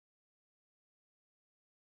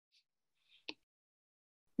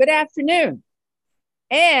Good afternoon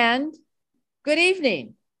and good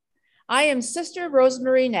evening. I am Sister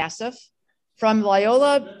Rosemary Nassif from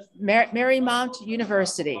Loyola Marymount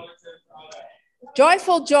University.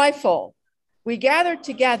 Joyful, joyful, we gather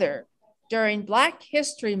together during Black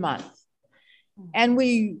History Month, and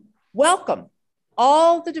we welcome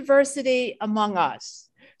all the diversity among us.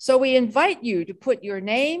 So we invite you to put your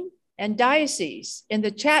name and diocese in the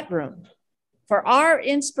chat room for our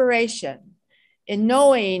inspiration in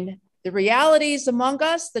knowing the realities among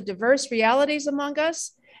us, the diverse realities among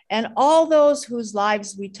us, and all those whose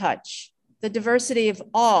lives we touch, the diversity of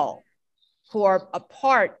all who are a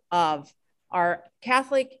part of our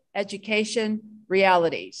Catholic education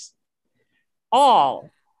realities. All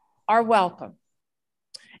are welcome.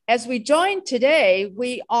 As we join today,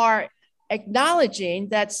 we are acknowledging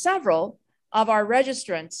that several of our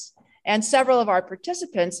registrants and several of our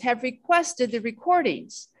participants have requested the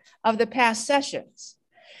recordings of the past sessions.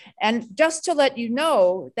 And just to let you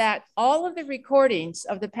know that all of the recordings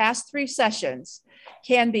of the past 3 sessions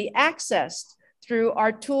can be accessed through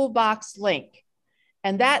our toolbox link.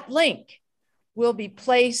 And that link will be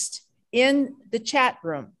placed in the chat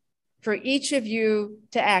room for each of you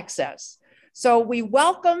to access. So we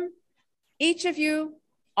welcome each of you,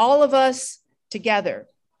 all of us together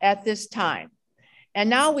at this time. And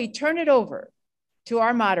now we turn it over to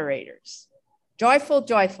our moderators. Joyful,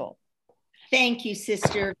 joyful. Thank you,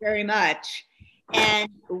 Sister, very much. And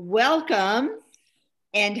welcome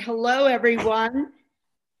and hello, everyone.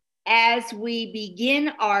 As we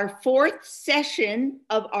begin our 4th session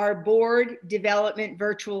of our board development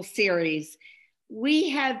virtual series, we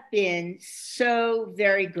have been so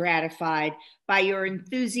very gratified by your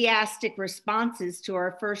enthusiastic responses to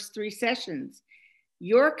our first 3 sessions.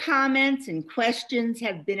 Your comments and questions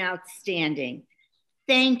have been outstanding.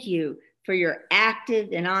 Thank you for your active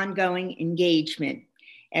and ongoing engagement.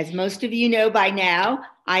 As most of you know by now,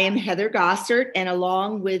 I am Heather Gossert, and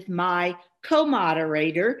along with my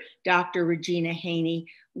co-moderator, Dr. Regina Haney,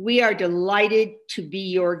 we are delighted to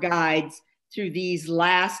be your guides through these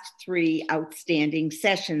last 3 outstanding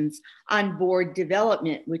sessions on board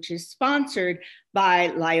development, which is sponsored by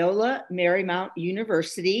Loyola Marymount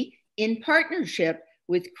University in partnership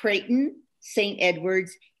with Creighton, St.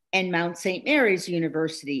 Edward's, and Mount St. Mary's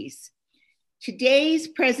universities. Today's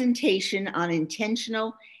presentation on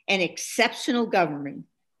intentional and exceptional government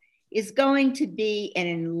is going to be an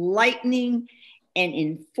enlightening and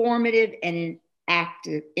informative and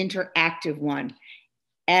interactive one.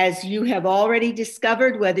 As you have already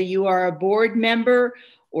discovered, whether you are a board member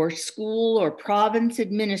or school or province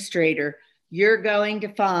administrator, you're going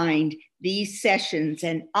to find these sessions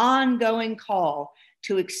an ongoing call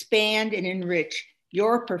to expand and enrich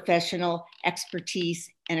your professional expertise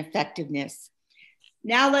and effectiveness.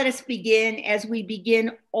 Now let us begin, as we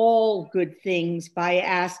begin all good things, by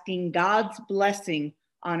asking God's blessing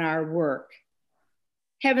on our work.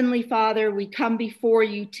 Heavenly Father, we come before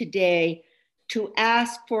you today to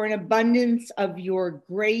ask for an abundance of your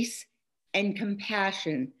grace and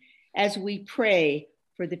compassion as we pray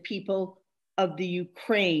for the people of the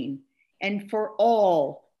Ukraine and for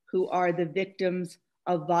all who are the victims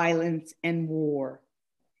of violence and war.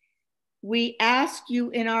 We ask you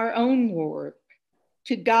in our own work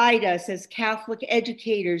to guide us as Catholic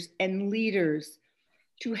educators and leaders,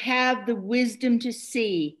 to have the wisdom to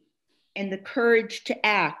see and the courage to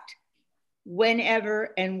act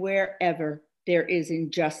whenever and wherever there is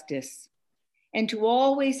injustice, and to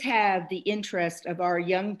always have the interest of our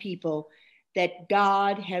young people that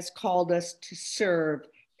God has called us to serve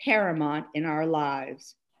paramount in our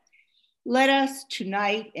lives. Let us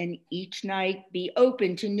tonight and each night be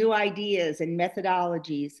open to new ideas and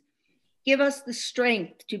methodologies. Give us the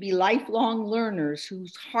strength to be lifelong learners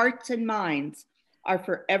whose hearts and minds are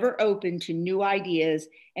forever open to new ideas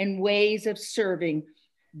and ways of serving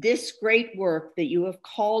this great work that you have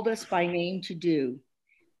called us by name to do.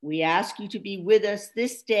 We ask you to be with us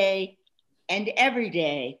this day and every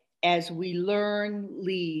day as we learn,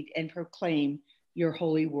 lead, and proclaim your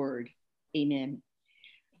holy word. Amen.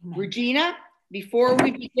 Regina, before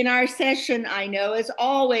we begin our session, I know as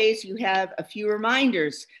always you have a few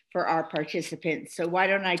reminders for our participants. So why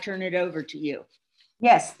don't I turn it over to you?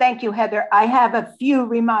 Yes, thank you, Heather. I have a few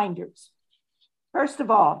reminders. First of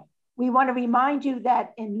all, we want to remind you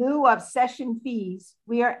that in lieu of session fees,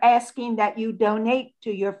 we are asking that you donate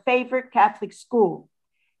to your favorite Catholic school.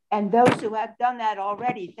 And those who have done that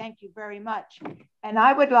already, thank you very much. And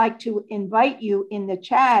I would like to invite you in the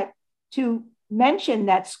chat to mention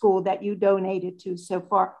that school that you donated to so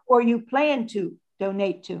far, or you plan to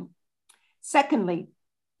donate to. Secondly,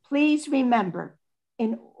 please remember,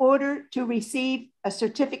 In order to receive a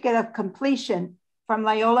certificate of completion from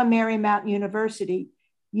Loyola Marymount University,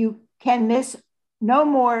 you can miss no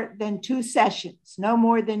more than 2 sessions, no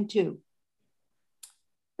more than 2.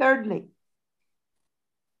 Thirdly,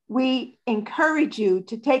 we encourage you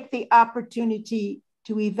to take the opportunity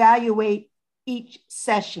to evaluate each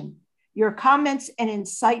session. Your comments and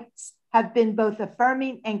insights have been both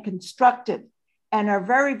affirming and constructive and are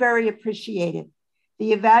very, very appreciated.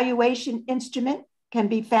 The evaluation instrument can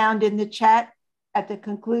be found in the chat at the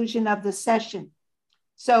conclusion of the session.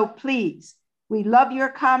 So please, we love your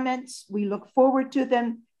comments. We look forward to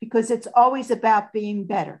them because it's always about being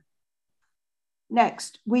better.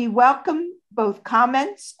 Next, we welcome both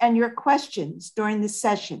comments and your questions during the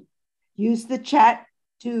session. Use the chat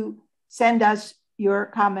to send us your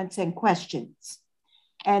comments and questions.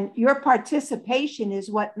 And your participation is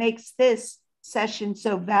what makes this session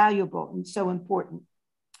so valuable and so important.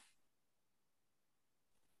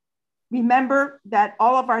 Remember that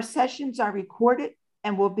all of our sessions are recorded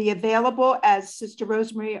and will be available, as Sister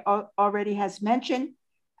Rosemary already has mentioned.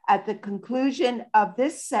 At the conclusion of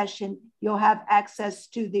this session, you'll have access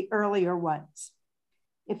to the earlier ones.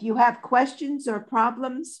 If you have questions or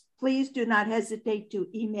problems, please do not hesitate to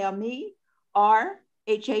email me,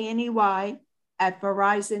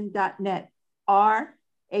 rhaney@verizon.net,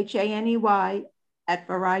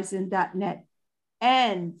 rhaney@verizon.net.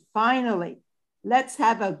 And finally, let's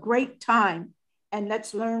have a great time and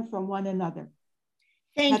let's learn from one another.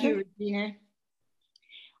 Thank you, Regina.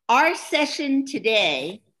 Our session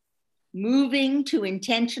today, Moving to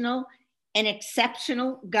Intentional and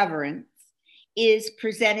Exceptional Governance, is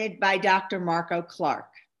presented by Dr. Marco Clark.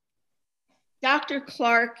 Dr.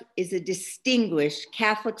 Clark is a distinguished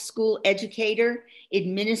Catholic school educator,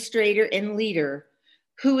 administrator, and leader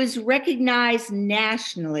who is recognized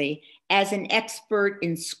nationally as an expert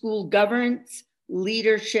in school governance,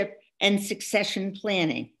 leadership, and succession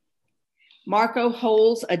planning. Marco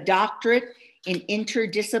holds a doctorate in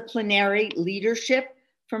interdisciplinary leadership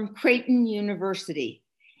from Creighton University.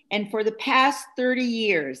 And for the past 30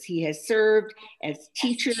 years, he has served as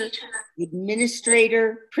teacher,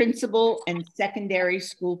 administrator, principal, and secondary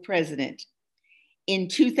school president. In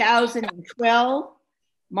 2012,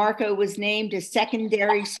 Marco was named a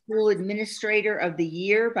Secondary School Administrator of the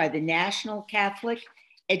Year by the National Catholic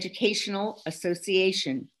Educational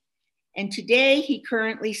Association. And today he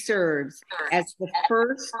currently serves as the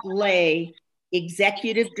first lay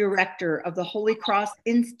executive director of the Holy Cross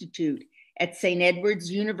Institute at St. Edward's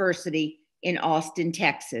University in Austin,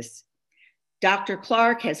 Texas. Dr.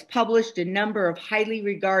 Clark has published a number of highly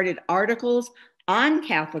regarded articles on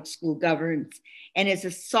Catholic school governance and is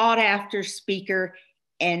a sought-after speaker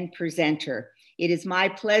and presenter. It is my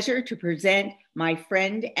pleasure to present my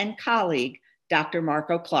friend and colleague, Dr.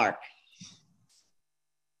 Marco Clark.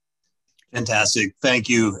 Fantastic. Thank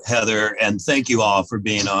you, Heather, and thank you all for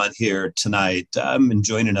being on here tonight and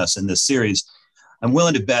joining us in this series. I'm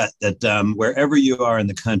willing to bet that wherever you are in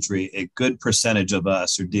the country, a good percentage of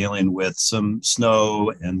us are dealing with some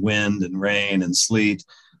snow and wind and rain and sleet.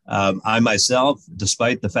 I myself,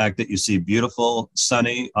 despite the fact that you see beautiful,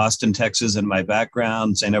 sunny Austin, Texas in my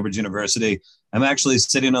background, St. Edward's University, I'm actually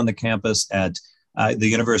sitting on the campus at the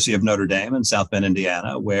University of Notre Dame in South Bend,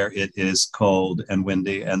 Indiana, where it is cold and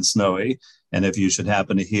windy and snowy. And if you should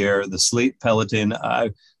happen to hear the sleet pelleting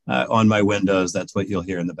on my windows, that's what you'll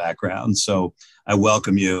hear in the background. So I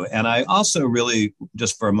welcome you. And I also really,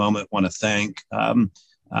 just for a moment, want to thank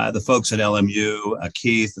the folks at LMU,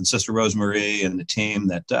 Keith and Sister Rosemary and the team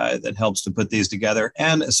that helps to put these together,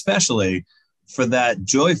 and especially for that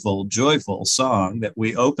joyful, joyful song that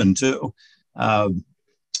we open to.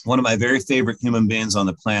 One of my very favorite human beings on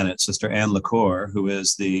the planet, Sister Anne LaCour, who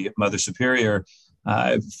is the Mother Superior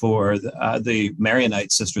for the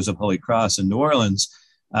Marionite Sisters of Holy Cross in New Orleans.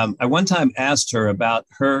 I one time asked her about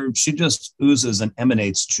her, she just oozes and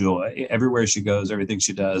emanates joy everywhere she goes, everything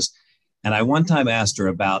she does. And I one time asked her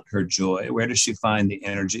about her joy. Where does she find the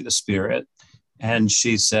energy, the spirit? And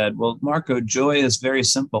she said, well, Marco, joy is very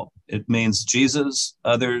simple. It means Jesus,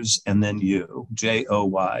 others, and then you.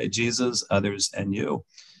 J-O-Y, Jesus, others, and you.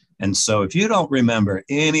 And so if you don't remember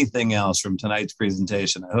anything else from tonight's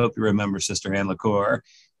presentation, I hope you remember Sister Anne LaCour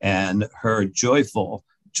and her joyful,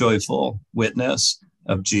 joyful witness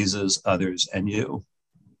of Jesus, others, and you.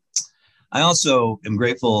 I also am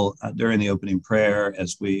grateful during the opening prayer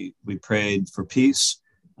as we prayed for peace,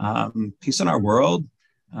 peace in our world,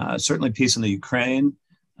 certainly peace in the Ukraine,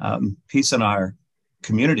 peace in our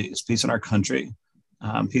communities, peace in our country,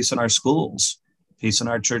 peace in our schools, peace in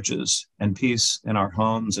our churches, and peace in our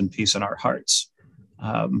homes, and peace in our hearts.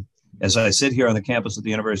 As I sit here on the campus of the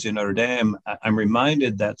University of Notre Dame, I'm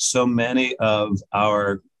reminded that so many of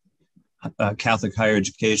our Catholic higher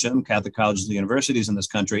education, Catholic colleges and universities in this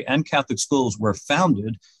country, and Catholic schools were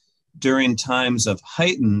founded during times of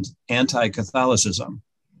heightened anti-Catholicism.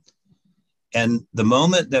 And the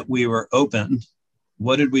moment that we were opened,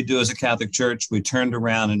 what did we do as a Catholic Church? We turned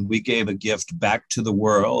around and we gave a gift back to the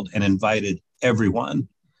world and invited everyone.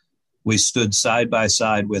 We stood side by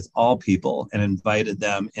side with all people and invited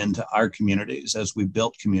them into our communities as we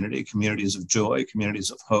built communities of joy, communities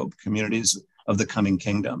of hope, communities of the coming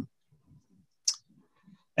kingdom.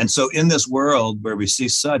 And so in this world where we see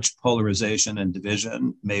such polarization and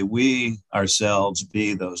division, may we ourselves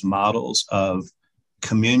be those models of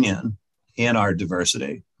communion in our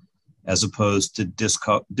diversity, as opposed to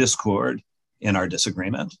discord in our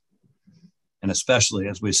disagreement. And especially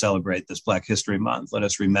as we celebrate this Black History Month, let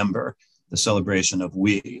us remember the celebration of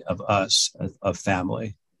we, of us, of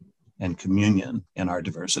family and communion in our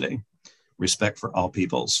diversity, respect for all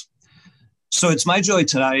peoples. So it's my joy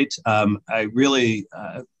tonight. I really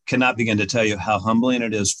cannot begin to tell you how humbling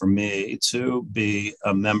it is for me to be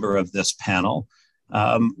a member of this panel.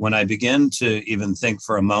 When I begin to even think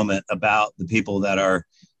for a moment about the people that are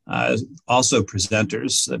also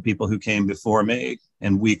presenters, the people who came before me.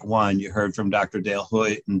 In week one, you heard from Dr. Dale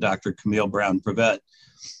Hoyt and Dr. Camille Brown-Prevet.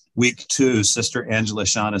 Week two, Sister Angela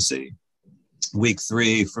Shaughnessy. Week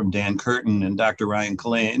three, from Dan Curtin and Dr. Ryan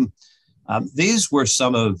Killeen. These were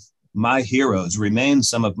some of my heroes, remain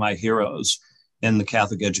some of my heroes in the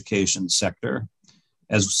Catholic education sector.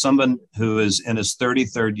 As someone who is in his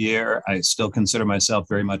 33rd year, I still consider myself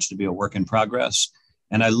very much to be a work in progress.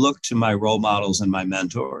 And I look to my role models and my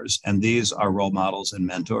mentors, and these are role models and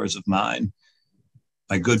mentors of mine.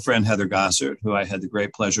 My good friend, Heather Gossard, who I had the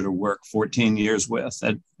great pleasure to work 14 years with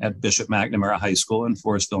at Bishop McNamara High School in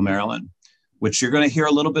Forestville, Maryland, which you're going to hear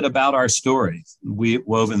a little bit about our story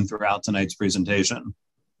woven throughout tonight's presentation.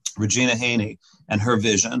 Regina Haney and her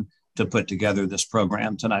vision to put together this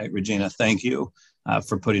program tonight. Regina, thank you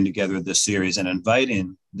for putting together this series and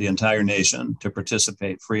inviting the entire nation to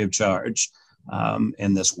participate free of charge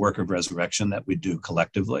in this work of resurrection that we do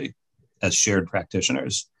collectively as shared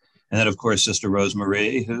practitioners. And then, of course, Sister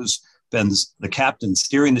Rosemarie, who's been the captain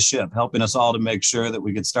steering the ship, helping us all to make sure that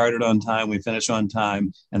we get started on time, we finish on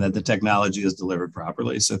time, and that the technology is delivered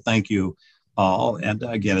properly. So thank you all. And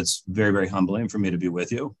again, it's very, very humbling for me to be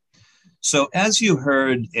with you. So as you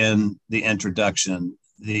heard in the introduction,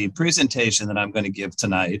 the presentation that I'm going to give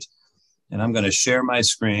tonight, and I'm going to share my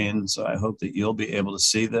screen, so I hope that you'll be able to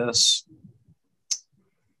see this.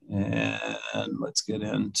 And let's get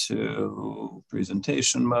into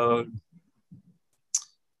presentation mode.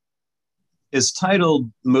 Is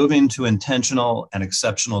titled Moving to Intentional and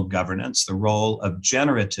Exceptional Governance, the Role of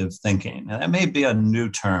Generative Thinking. And that may be a new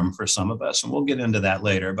term for some of us, and we'll get into that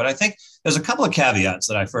later. But I think there's a couple of caveats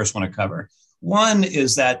that I first want to cover. One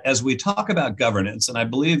is that as we talk about governance, and I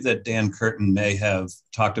believe that Dan Curtin may have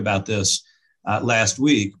talked about this last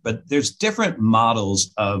week, but there's different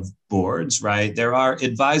models of boards, right? There are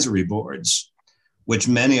advisory boards, which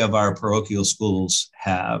many of our parochial schools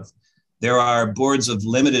have. There are boards of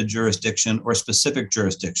limited jurisdiction or specific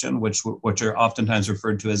jurisdiction, which are oftentimes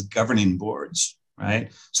referred to as governing boards,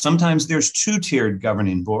 right? Sometimes there's two-tiered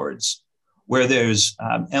governing boards where there's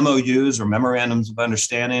MOUs or memorandums of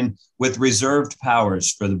understanding with reserved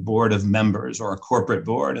powers for the board of members or a corporate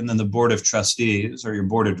board, and then the board of trustees or your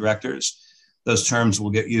board of directors. Those terms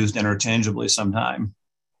will get used interchangeably sometime.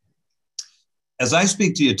 As I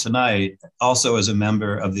speak to you tonight, also as a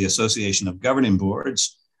member of the Association of Governing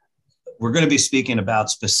Boards, we're going to be speaking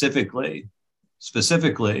about specifically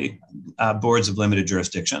boards of limited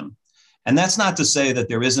jurisdiction. And that's not to say that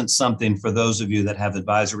there isn't something for those of you that have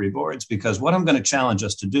advisory boards, because what I'm going to challenge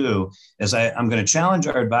us to do is I'm going to challenge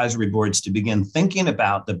our advisory boards to begin thinking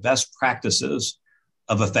about the best practices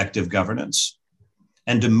of effective governance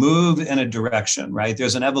and to move in a direction, right?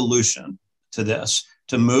 There's an evolution to this,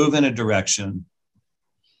 to move in a direction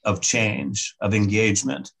of change, of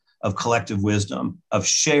engagement, of collective wisdom, of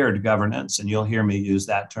shared governance. And you'll hear me use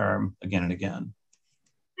that term again and again.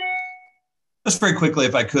 Just very quickly,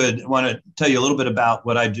 if I could, I want to tell you a little bit about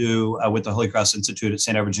what I do with the Holy Cross Institute at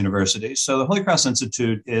St. Edward's University. So the Holy Cross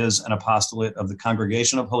Institute is an apostolate of the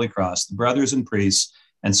Congregation of Holy Cross, the brothers and priests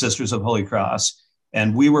and sisters of Holy Cross.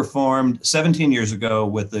 And we were formed 17 years ago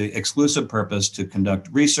with the exclusive purpose to conduct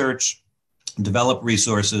research, develop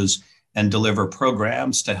resources, and deliver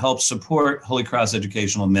programs to help support Holy Cross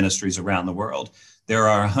educational ministries around the world. There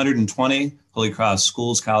are 120 Holy Cross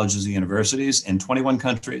schools, colleges, and universities in 21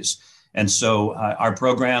 countries. And so our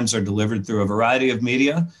programs are delivered through a variety of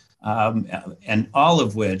media. and all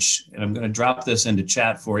of which, and I'm going to drop this into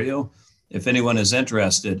chat for you, if anyone is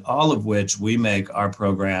interested, all of which we make our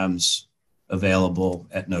programs available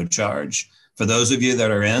at no charge. For those of you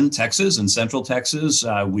that are in Texas and Central Texas,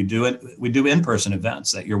 we do in-person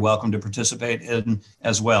events that you're welcome to participate in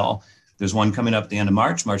as well. There's one coming up at the end of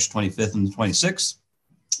March 25th and the 26th,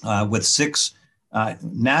 with 6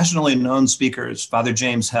 nationally known speakers: Father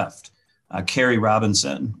James Heft, Carrie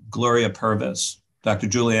Robinson, Gloria Purvis, Dr.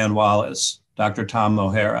 Julianne Wallace, Dr. Tom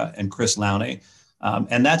O'Hara, and Chris Lowney.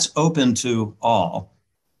 And that's open to all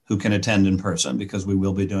who can attend in person, because we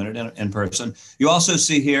will be doing it in person. You also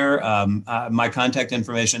see here my contact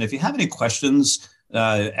information. If you have any questions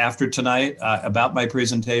after tonight about my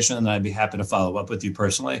presentation, I'd be happy to follow up with you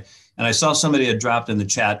personally. And I saw somebody had dropped in the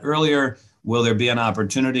chat earlier, will there be an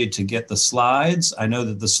opportunity to get the slides? I know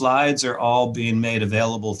that the slides are all being made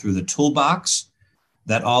available through the toolbox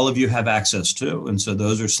that all of you have access to. And so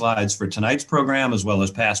those are slides for tonight's program as well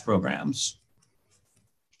as past programs.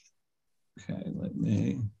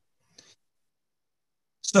 Okay,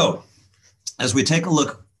 So as we take a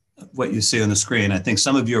look at what you see on the screen, I think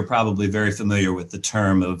some of you are probably very familiar with the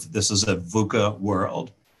term of this is a VUCA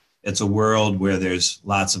world. It's a world where there's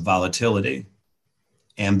lots of volatility,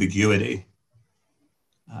 ambiguity,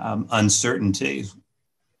 uncertainty,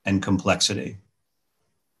 and complexity.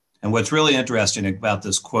 And what's really interesting about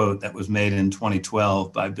this quote that was made in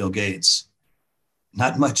 2012 by Bill Gates,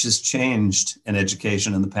 not much has changed in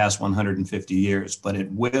education in the past 150 years, but it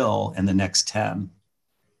will in the next 10.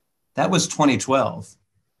 That was 2012.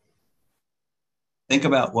 Think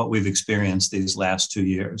about what we've experienced these last 2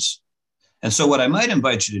 years. And so what I might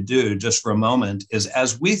invite you to do just for a moment is,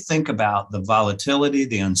 as we think about the volatility,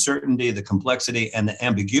 the uncertainty, the complexity, and the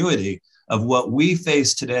ambiguity of what we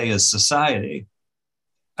face today as society,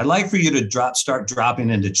 I'd like for you to start dropping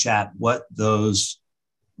into chat what these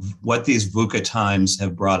VUCA times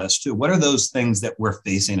have brought us to. What are those things that we're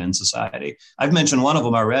facing in society? I've mentioned one of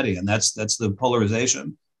them already, and that's the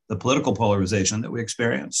polarization, the political polarization that we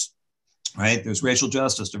experience, right? There's racial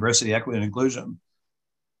justice, diversity, equity, and inclusion.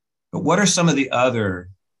 But what are some of the other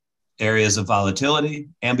areas of volatility,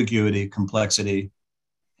 ambiguity, complexity,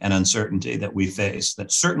 and uncertainty that we face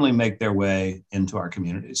that certainly make their way into our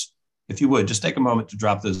communities? If you would, just take a moment to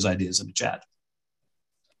drop those ideas into chat.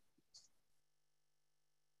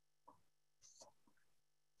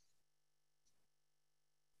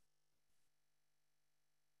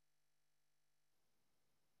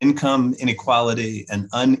 Income inequality and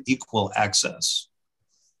unequal access.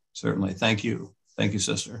 Certainly. Thank you. Thank you,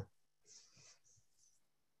 sister.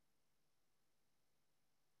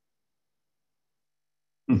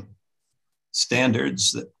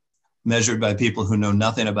 Standards that measured by people who know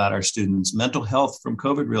nothing about our students. Mental health from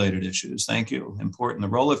COVID-related issues. Thank you. Important. The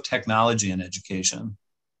role of technology in education.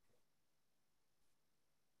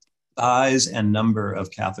 Size and number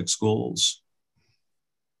of Catholic schools.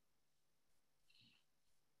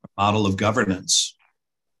 Model of governance.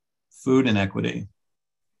 Food inequity.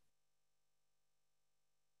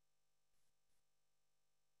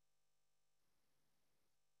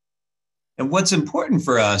 And what's important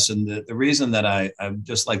for us, and the reason that I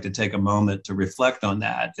just like to take a moment to reflect on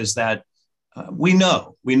that, is that we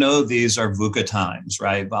know these are VUCA times,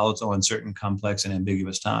 right? Volatile, uncertain, complex, and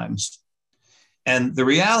ambiguous times. And the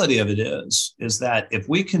reality of it is that if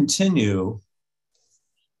we continue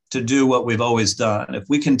to do what we've always done, if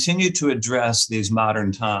we continue to address these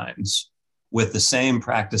modern times with the same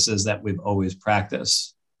practices that we've always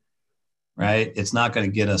practiced, right? It's not going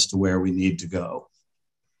to get us to where we need to go.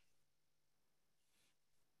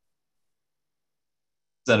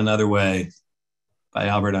 Said Another Way by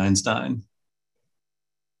Albert Einstein.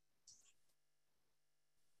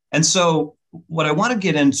 And so what I want to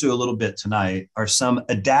get into a little bit tonight are some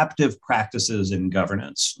adaptive practices in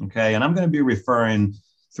governance, okay? And I'm going to be referring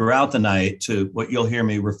throughout the night to what you'll hear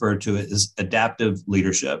me refer to as adaptive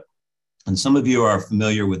leadership. And some of you are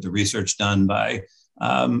familiar with the research done by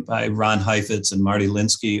Ron Heifetz and Marty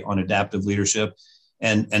Linsky on adaptive leadership.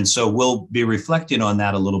 And so we'll be reflecting on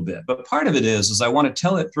that a little bit. But part of it is I want to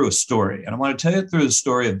tell it through a story. And I want to tell it through the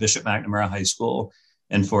story of Bishop McNamara High School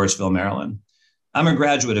in Forestville, Maryland. I'm a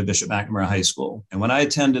graduate of Bishop McNamara High School. And when I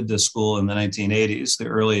attended this school in the 1980s, the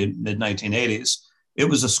early mid-1980s, it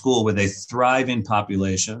was a school with a thriving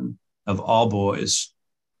population of all boys,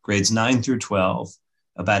 grades 9 through 12,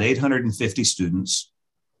 about 850 students,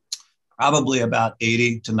 probably about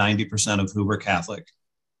 80 to 90% of who were Catholic.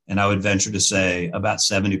 And I would venture to say about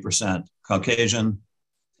 70% Caucasian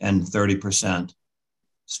and 30%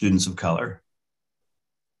 students of color.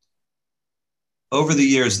 Over the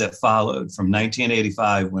years that followed, from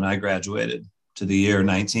 1985, when I graduated, to the year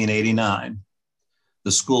 1989,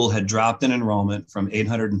 the school had dropped in enrollment from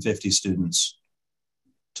 850 students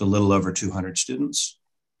to a little over 200 students.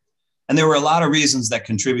 And there were a lot of reasons that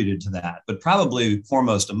contributed to that, but probably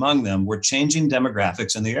foremost among them were changing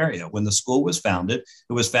demographics in the area. When the school was founded,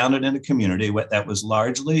 it was founded in a community that was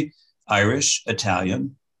largely Irish,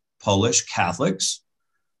 Italian, Polish Catholics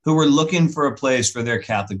who were looking for a place for their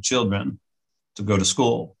Catholic children to go to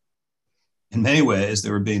school. In many ways,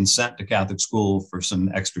 they were being sent to Catholic school for some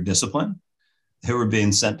extra discipline. They were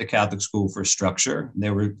being sent to Catholic school for structure. They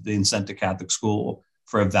were being sent to Catholic school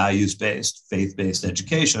for a values-based, faith-based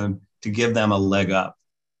education to give them a leg up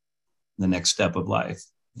in the next step of life.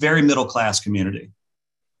 Very middle-class community.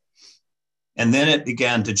 And then it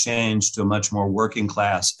began to change to a much more working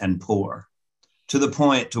class and poor, to the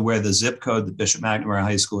point to where the zip code that Bishop McNamara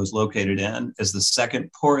High School is located in is the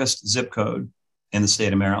second poorest zip code in the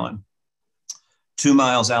state of Maryland, 2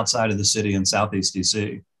 miles outside of the city in Southeast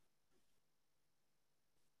DC.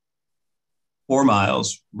 4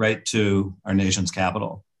 miles right to our nation's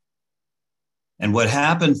capital. And what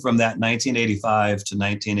happened from that 1985 to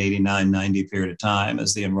 1989-90 period of time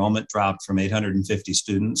as the enrollment dropped from 850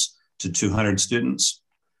 students to 200 students,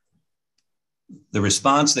 the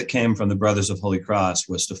response that came from the Brothers of Holy Cross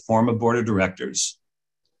was to form a board of directors.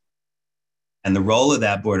 And the role of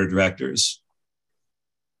that board of directors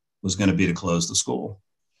was going to be to close the school.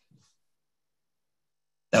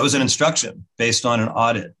 That was an instruction based on an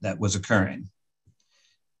audit that was occurring.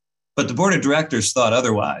 But the board of directors thought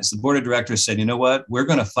otherwise. The board of directors said, you know what, we're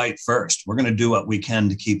going to fight first. We're going to do what we can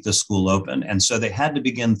to keep this school open. And so they had to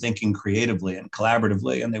begin thinking creatively and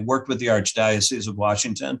collaboratively. And they worked with the Archdiocese of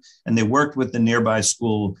Washington, and they worked with the nearby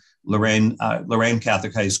school, Lorraine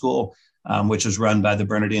Catholic High School, which is run by the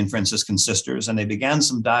Bernardine Franciscan Sisters. And they began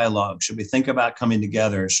some dialogue. Should we think about coming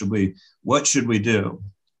together? What should we do?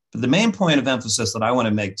 But the main point of emphasis that I want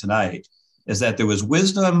to make tonight is that there was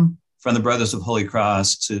wisdom from the Brothers of Holy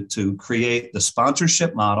Cross to create the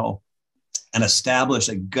sponsorship model and establish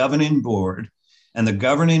a governing board. And the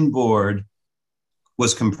governing board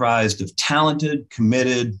was comprised of talented,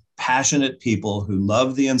 committed, passionate people who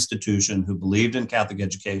loved the institution, who believed in Catholic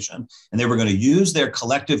education, and they were going to use their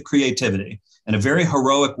collective creativity in a very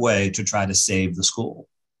heroic way to try to save the school.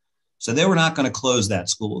 So they were not going to close that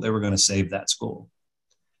school. They were going to save that school.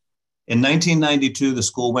 In 1992, the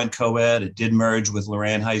school went co-ed. It did merge with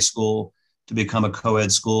Lorraine High School to become a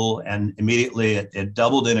co-ed school. And immediately it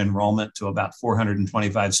doubled in enrollment to about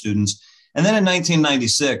 425 students. And then in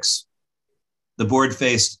 1996, the board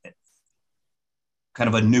faced kind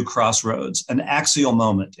of a new crossroads, an axial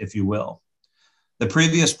moment, if you will. The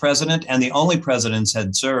previous president and the only presidents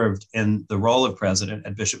had served in the role of president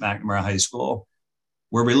at Bishop McNamara High School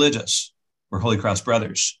were religious, were Holy Cross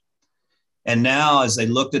Brothers. And now, as they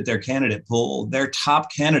looked at their candidate pool, their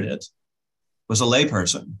top candidate was a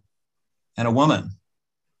layperson and a woman,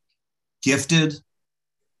 gifted,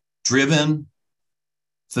 driven,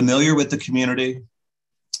 familiar with the community,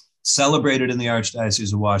 celebrated in the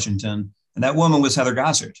Archdiocese of Washington. And that woman was Heather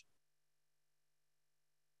Gossard.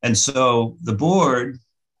 And so the board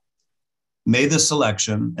made the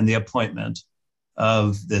selection and the appointment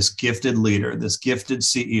of this gifted leader, this gifted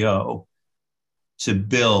CEO, to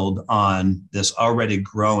build on this already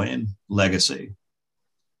growing legacy.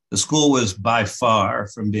 The school was by far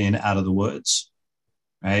from being out of the woods,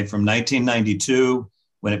 right? From 1992,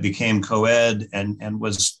 when it became co-ed and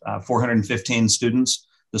was 415 students,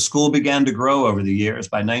 the school began to grow over the years.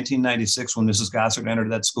 By 1996, when Mrs. Gossard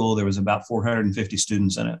entered that school, there was about 450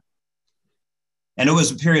 students in it. And it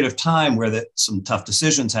was a period of time where some tough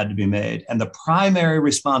decisions had to be made. And the primary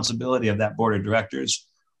responsibility of that board of directors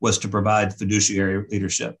was to provide fiduciary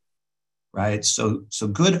leadership, right? So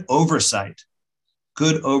good oversight,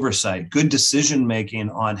 good decision-making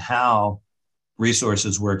on how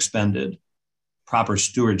resources were expended, proper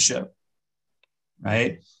stewardship,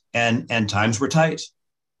 right? And times were tight.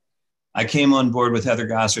 I came on board with Heather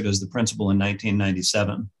Gossard as the principal in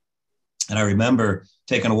 1997. And I remember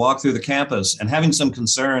taking a walk through the campus and having some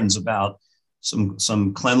concerns about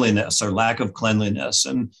some cleanliness or lack of cleanliness,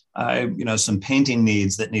 and some painting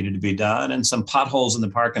needs that needed to be done, and some potholes in the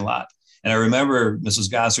parking lot. And I remember Mrs.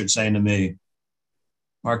 Gossard saying to me,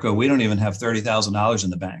 Marco, we don't even have $30,000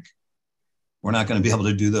 in the bank. We're not going to be able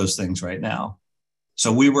to do those things right now.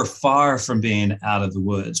 So we were far from being out of the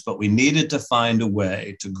woods, but we needed to find a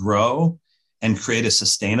way to grow and create a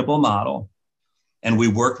sustainable model. And we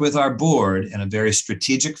worked with our board in a very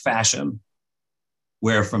strategic fashion,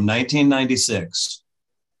 where from 1996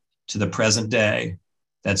 to the present day,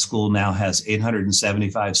 that school now has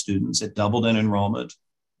 875 students. It doubled in enrollment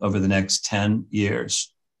over the next 10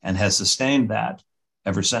 years. and has sustained that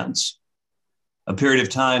ever since. A period of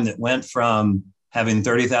time that went from having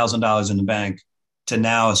 $30,000 in the bank to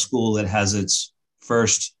now a school that has its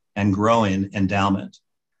first and growing endowment.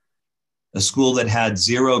 A school that had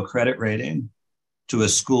 0 credit rating to a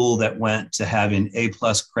school that went to having A+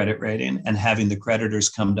 credit rating and having the creditors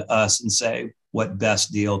come to us and say, what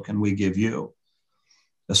best deal can we give you?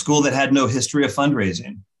 A school that had no history of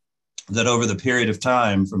fundraising, that over the period of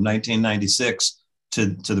time from 1996 to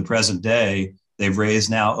the present day,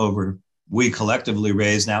 we collectively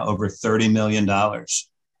raised now over $30 million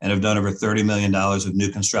and have done over $30 million of new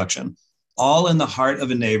construction, all in the heart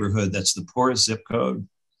of a neighborhood that's the poorest zip code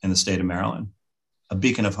in the state of Maryland, a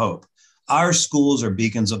beacon of hope. Our schools are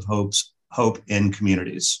beacons of hope in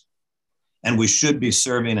communities, and we should be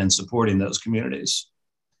serving and supporting those communities.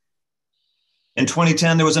 In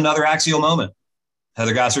 2010, there was another axial moment.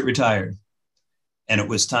 Heather Gossert retired, and it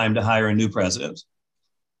was time to hire a new president.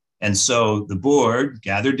 And so the board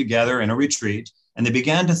gathered together in a retreat, and they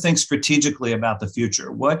began to think strategically about the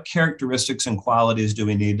future. What characteristics and qualities do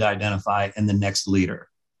we need to identify in the next leader?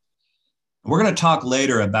 We're going to talk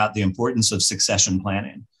later about the importance of succession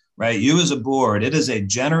planning, right? You as a board, it is a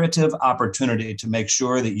generative opportunity to make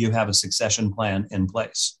sure that you have a succession plan in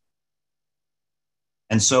place.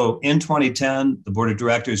 And so in 2010, the board of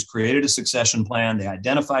directors created a succession plan. They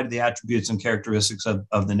identified the attributes and characteristics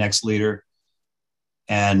of the next leader.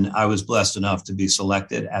 And I was blessed enough to be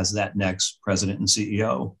selected as that next president and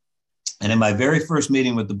CEO. And in my very first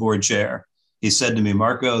meeting with the board chair, he said to me,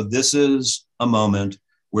 Marco, this is a moment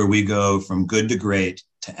where we go from good to great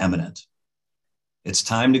to eminent. It's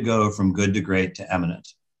time to go from good to great to eminent.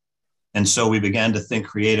 And so we began to think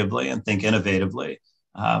creatively and think innovatively.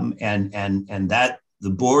 And that the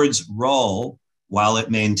board's role, while it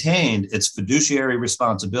maintained its fiduciary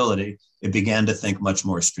responsibility, it began to think much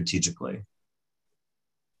more strategically.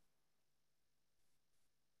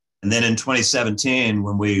 And then in 2017,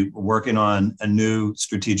 when we were working on a new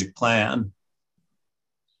strategic plan,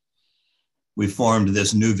 we formed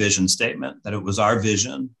this new vision statement that it was our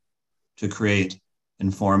vision to create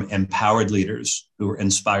and form empowered leaders who were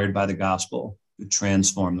inspired by the gospel, who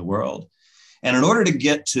transform the world. And in order to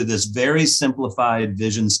get to this very simplified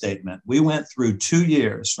vision statement, we went through 2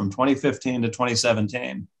 years from 2015 to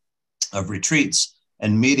 2017 of retreats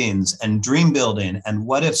and meetings and dream building and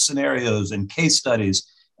what if scenarios and case studies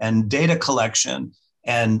and data collection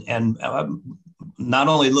and not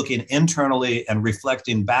only looking internally and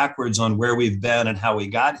reflecting backwards on where we've been and how we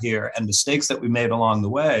got here and mistakes that we made along the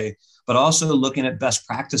way, but also looking at best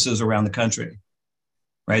practices around the country,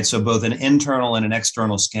 right? So both an internal and an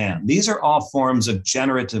external scan. These are all forms of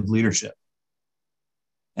generative leadership.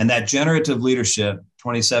 And that generative leadership,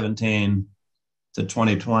 2017 to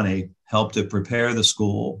 2020, helped to prepare the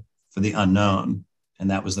school for the unknown, and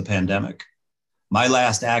that was the pandemic. My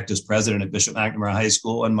last act as president at Bishop McNamara High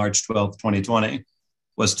School on March 12th, 2020,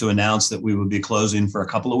 was to announce that we would be closing for a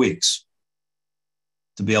couple of weeks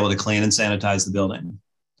to be able to clean and sanitize the building.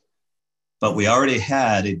 But we already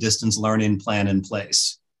had a distance learning plan in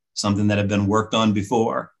place, something that had been worked on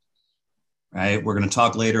before, right? We're going to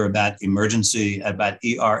talk later about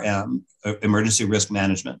ERM, emergency risk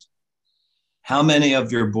management. How many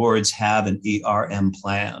of your boards have an ERM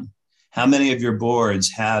plan? How many of your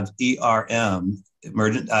boards have ERM,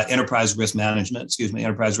 enterprise risk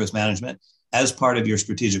management, as part of your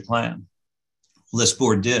strategic plan? Well, this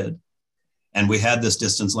board did. And we had this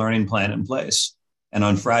distance learning plan in place. And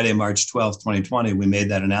on Friday, March 12th, 2020, we made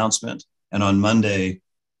that announcement. And on Monday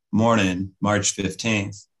morning, March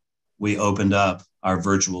 15th, we opened up our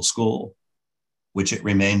virtual school, which it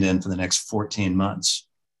remained in for the next 14 months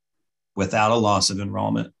without a loss of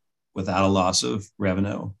enrollment, without a loss of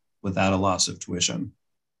revenue, without a loss of tuition.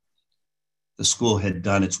 The school had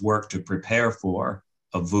done its work to prepare for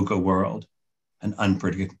a VUCA world, an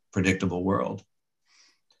unpredictable world.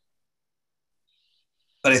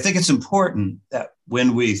 But I think it's important that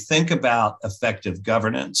when we think about effective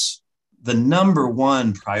governance, the number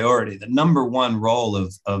one priority, the number one role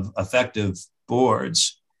of effective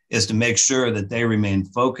boards is to make sure that they remain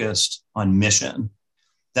focused on mission,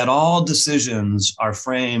 that all decisions are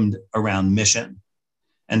framed around mission.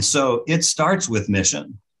 And so it starts with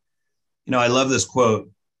mission. You know, I love this quote.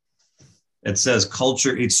 It says,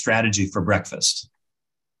 culture eats strategy for breakfast,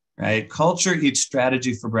 right? Culture eats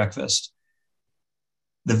strategy for breakfast.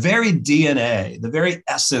 The very DNA, the very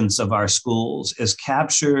essence of our schools is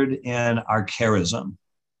captured in our charism.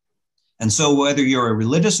 And so whether you're a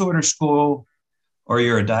religious order school or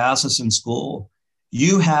you're a diocesan school,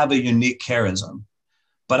 you have a unique charism.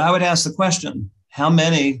 But I would ask the question, how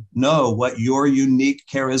many know what your unique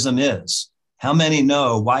charism is? How many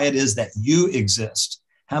know why it is that you exist?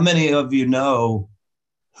 How many of you know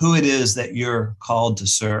who it is that you're called to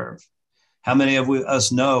serve? How many of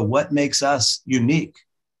us know what makes us unique?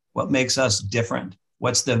 What makes us different?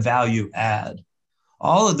 What's the value add?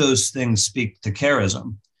 All of those things speak to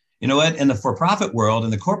charism. You know what? In the for-profit world,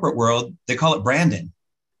 in the corporate world, they call it branding.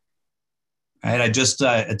 Right? I just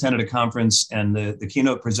attended a conference, and the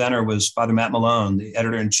keynote presenter was Father Matt Malone, the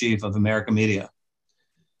editor-in-chief of America Media.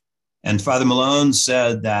 And Father Malone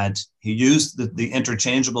said that he used the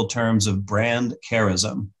interchangeable terms of brand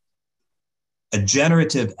charism, a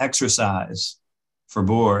generative exercise for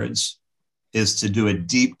boards is to do a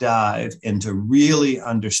deep dive into really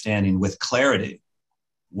understanding with clarity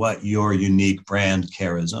what your unique brand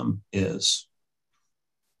charism is.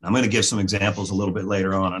 I'm going to give some examples a little bit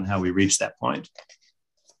later on how we reach that point.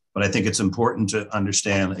 But I think it's important to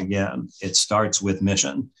understand, again, it starts with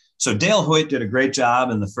mission. So Dale Hoyt did a great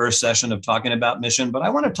job in the first session of talking about mission, but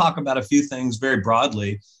I want to talk about a few things very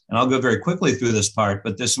broadly, and I'll go very quickly through this part,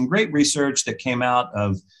 but there's some great research that came out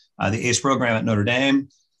of the ACE program at Notre Dame,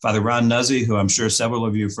 Father Ron Nuzzi, who I'm sure several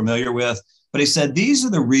of you are familiar with, but he said, these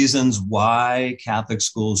are the reasons why Catholic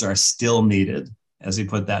schools are still needed, as he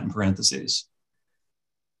put that in parentheses,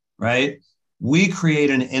 right? We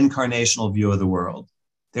create an incarnational view of the world.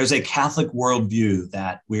 There's a Catholic worldview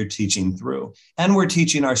that we're teaching through, and we're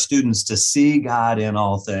teaching our students to see God in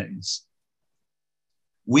all things.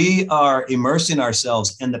 We are immersing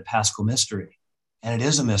ourselves in the Paschal mystery, and it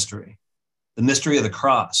is a mystery, the mystery of the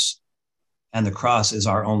cross, and the cross is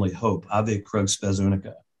our only hope, Ave Crux Spes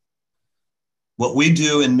Unica. What we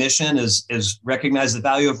do in mission is recognize the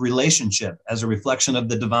value of relationship as a reflection of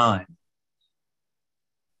the divine,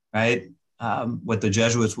 right? What the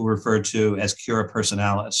Jesuits will refer to as cura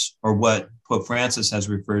personalis, or what Pope Francis has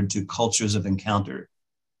referred to cultures of encounter.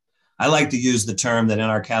 I like to use the term that in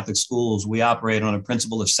our Catholic schools, we operate on a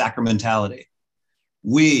principle of sacramentality.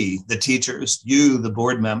 We, the teachers, you, the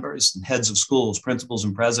board members and heads of schools, principals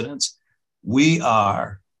and presidents, we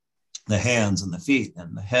are the hands and the feet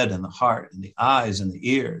and the head and the heart and the eyes and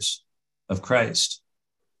the ears of Christ.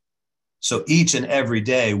 So each and every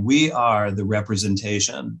day, we are the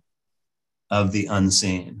representation of the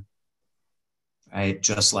unseen, right?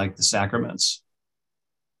 Just like the sacraments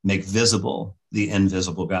make visible the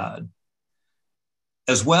invisible God.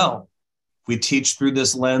 As well, we teach through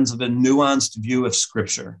this lens of a nuanced view of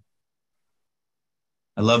Scripture.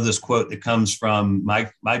 I love this quote that comes from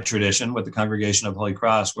my tradition with the Congregation of Holy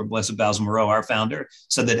Cross, where Blessed Basil Moreau, our founder,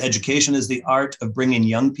 said that education is the art of bringing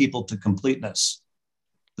young people to completeness.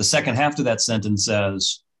 The second half of that sentence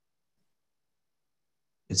says,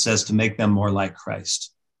 it says to make them more like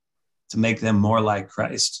Christ, to make them more like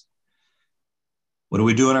Christ. What do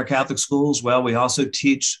we do in our Catholic schools? Well, we also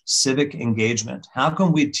teach civic engagement. How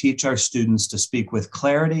can we teach our students to speak with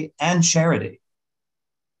clarity and charity,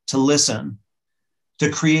 to listen, to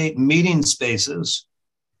create meeting spaces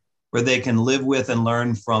where they can live with and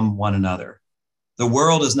learn from one another? The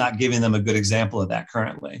world is not giving them a good example of that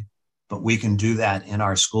currently, but we can do that in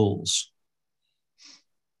our schools.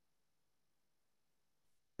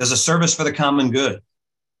 There's a service for the common good.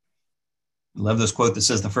 I love this quote that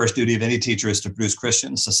says, the first duty of any teacher is to produce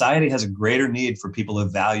Christians. Society has a greater need for people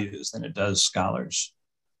of values than it does scholars.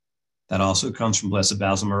 That also comes from Blessed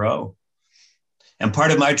Basil Moreau. And part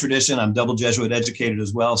of my tradition, I'm double Jesuit educated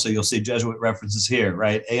as well, so you'll see Jesuit references here,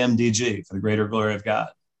 right? AMDG, for the greater glory of God.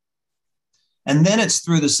 And then it's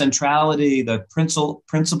through the centrality, the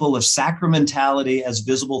principle of sacramentality as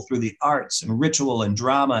visible through the arts and ritual and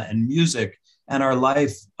drama and music and our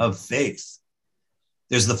life of faith.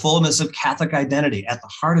 There's the fullness of Catholic identity at the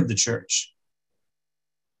heart of the church.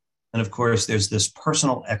 And of course, there's this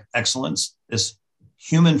personal excellence, this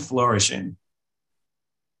human flourishing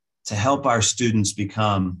to help our students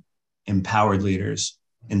become empowered leaders,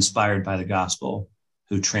 inspired by the gospel,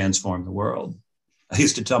 who transform the world. I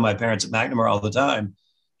used to tell my parents at McNamara all the time,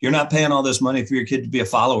 you're not paying all this money for your kid to be a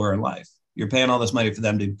follower in life. You're paying all this money for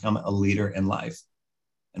them to become a leader in life.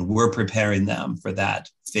 And we're preparing them for that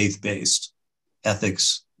faith-based,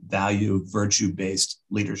 ethics, value, virtue-based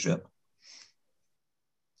leadership.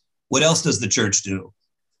 What else does the church do?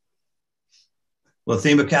 Well, the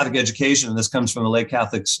theme of Catholic education, and this comes from the lay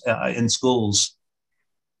Catholics in schools,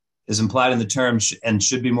 is implied in the term and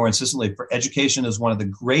should be more insistently, for education is one of the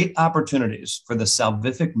great opportunities for the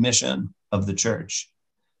salvific mission of the church.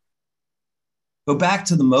 Go back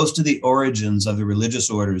to most of the origins of the religious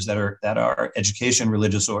orders that are education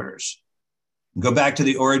religious orders. Go back to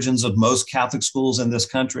the origins of most Catholic schools in this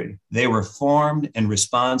country. They were formed in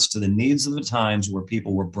response to the needs of the times where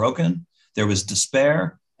people were broken, there was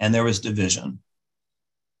despair, and there was division.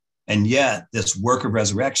 And yet this work of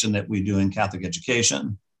resurrection that we do in Catholic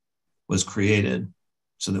education was created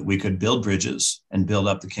so that we could build bridges and build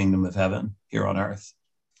up the kingdom of heaven here on earth.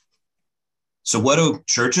 So what do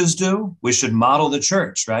churches do? We should model the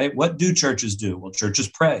church, right? What do churches do? Well, churches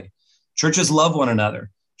pray. Churches love one another.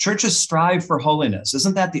 Churches strive for holiness.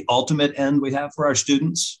 Isn't that the ultimate end we have for our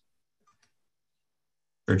students?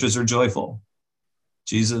 Churches are joyful.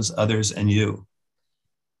 Jesus, others, and you.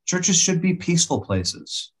 Churches should be peaceful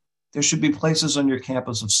places. There should be places on your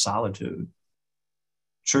campus of solitude.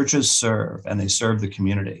 Churches serve, and they serve the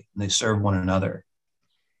community, and they serve one another.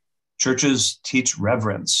 Churches teach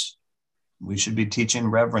reverence. We should be teaching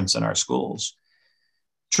reverence in our schools.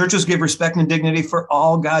 Churches give respect and dignity for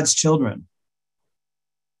all God's children.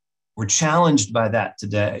 We're challenged by that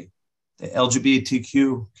today. The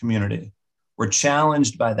LGBTQ community. We're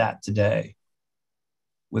challenged by that today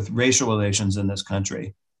with racial relations in this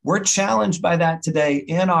country. We're challenged by that today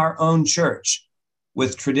in our own church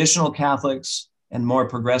with traditional Catholics and more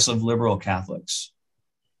progressive liberal Catholics.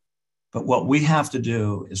 But what we have to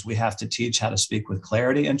do is we have to teach how to speak with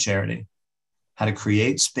clarity and charity, how to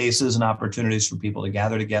create spaces and opportunities for people to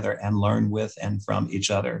gather together and learn with and from each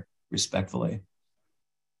other respectfully.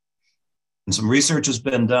 And some research has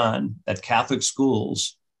been done that Catholic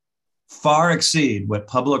schools far exceed what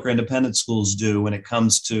public or independent schools do when it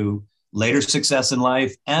comes to later success in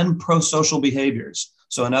life and pro-social behaviors.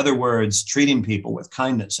 So in other words, treating people with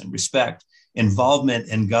kindness and respect, involvement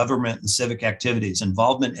in government and civic activities,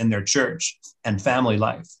 involvement in their church and family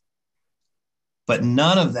life. But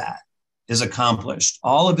none of that is accomplished.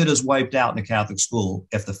 All of it is wiped out in a Catholic school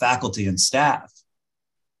if the faculty and staff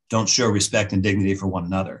don't show respect and dignity for one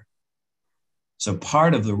another. So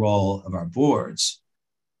part of the role of our boards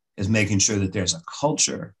is making sure that there's a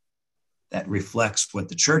culture that reflects what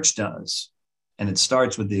the church does. And it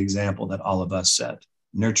starts with the example that all of us set,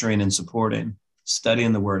 nurturing and supporting,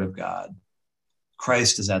 studying the Word of God.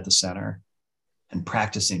 Christ is at the center, and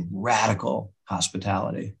practicing radical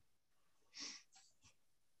hospitality.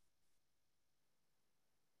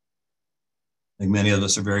 I think many of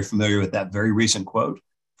us are very familiar with that very recent quote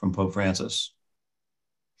from Pope Francis.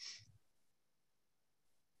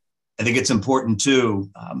 I think it's important too,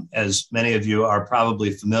 as many of you are probably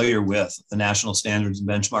familiar with the National Standards and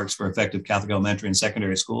Benchmarks for Effective Catholic Elementary and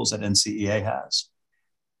Secondary Schools that NCEA has.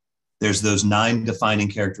 There's those 9 defining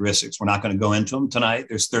characteristics. We're not going to go into them tonight.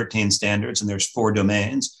 There's 13 standards and there's 4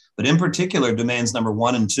 domains. But in particular, domains number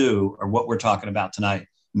 1 and 2 are what we're talking about tonight: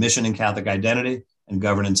 mission and Catholic identity and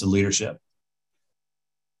governance and leadership.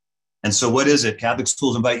 And so what is it? Catholic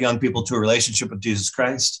schools invite young people to a relationship with Jesus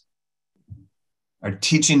Christ. Our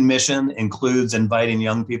teaching mission includes inviting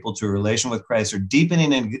young people to a relation with Christ or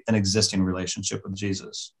deepening an existing relationship with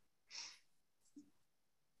Jesus.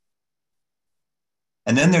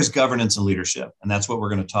 And then there's governance and leadership, and that's what we're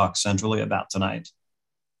going to talk centrally about tonight.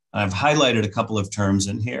 I've highlighted a couple of terms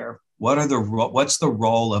in here. What's the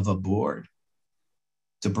role of a board?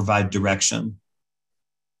 To provide direction,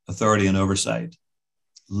 authority and oversight,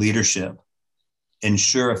 leadership,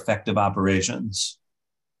 ensure effective operations.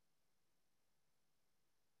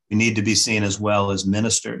 We need to be seen as well as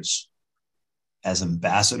ministers, as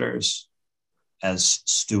ambassadors, as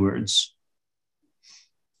stewards.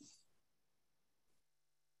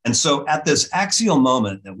 And so at this axial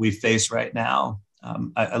moment that we face right now,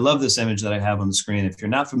 I love this image that I have on the screen. If you're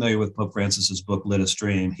not familiar with Pope Francis's book, Lit a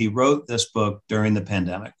Stream, he wrote this book during the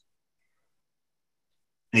pandemic.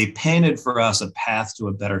 And he painted for us a path to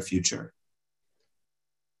a better future.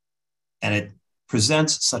 And it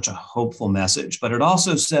presents such a hopeful message, but it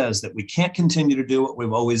also says that we can't continue to do what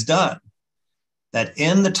we've always done. That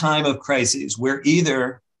in the time of crises, we're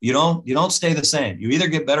either, you don't stay the same. You either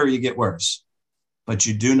get better or you get worse, but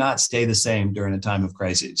you do not stay the same during a time of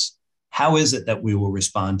crises. How is it that we will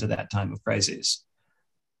respond to that time of crises?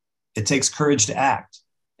 It takes courage to act.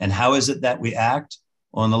 And how is it that we act?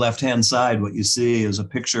 On the left-hand side, what you see is a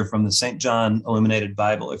picture from the St. John Illuminated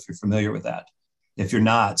Bible, if you're familiar with that. If you're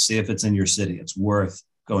not, see if it's in your city. It's worth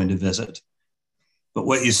going to visit. But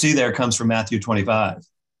what you see there comes from Matthew 25.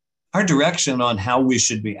 Our direction on how we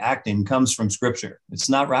should be acting comes from Scripture. It's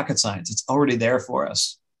not rocket science. It's already there for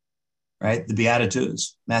us, right? The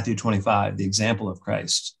Beatitudes, Matthew 25, the example of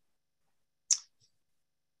Christ.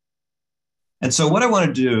 And so what I want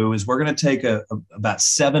to do is we're going to take about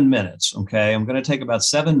 7 minutes, okay? I'm going to take about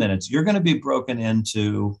 7 minutes. You're going to be broken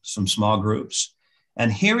into some small groups.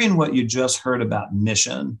 And hearing what you just heard about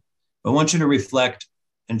mission, I want you to reflect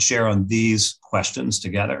and share on these questions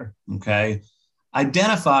together, okay?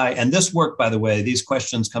 Identify, and this work, by the way, these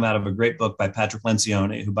questions come out of a great book by Patrick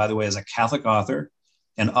Lencioni, who, by the way, is a Catholic author.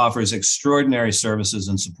 and offers extraordinary services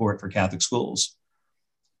and support for Catholic schools.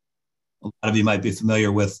 A lot of you might be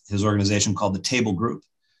familiar with his organization called the Table Group,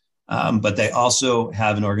 but they also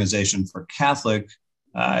have an organization for Catholic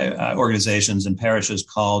organizations and parishes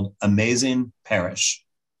called Amazing Parish.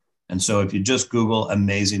 And so if you just Google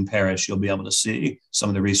Amazing Parish, you'll be able to see some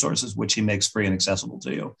of the resources which he makes free and accessible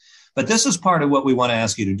to you. But this is part of what we want to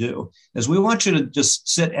ask you to do, is we want you to just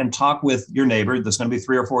sit and talk with your neighbor. There's going to be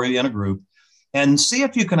 3 or 4 of you in a group, and see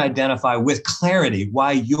if you can identify with clarity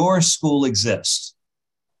why your school exists.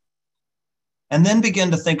 And then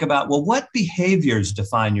begin to think about, well, what behaviors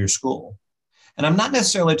define your school? And I'm not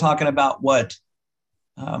necessarily talking about what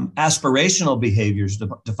aspirational behaviors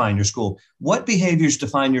define your school. What behaviors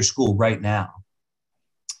define your school right now?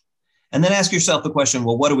 And then ask yourself the question,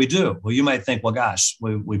 well, what do we do? Well, you might think, well, gosh,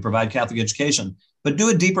 we provide Catholic education, but do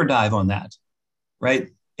a deeper dive on that, right?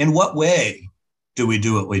 In what way do we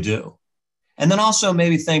do what we do? And then also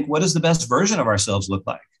maybe think, what does the best version of ourselves look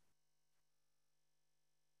like?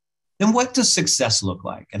 Then what does success look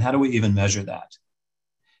like? And how do we even measure that?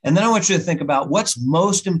 And then I want you to think about what's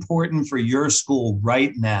most important for your school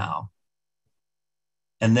right now.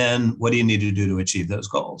 And then what do you need to do to achieve those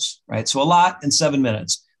goals, right? So a lot in 7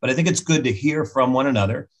 minutes, but I think it's good to hear from one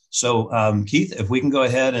another. So Keith, if we can go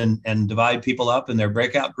ahead and divide people up in their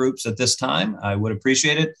breakout groups at this time, I would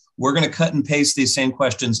appreciate it. We're going to cut and paste these same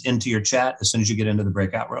questions into your chat as soon as you get into the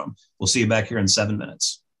breakout room. We'll see you back here in 7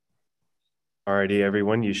 minutes. Alrighty,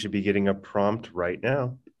 everyone, you should be getting a prompt right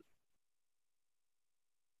now.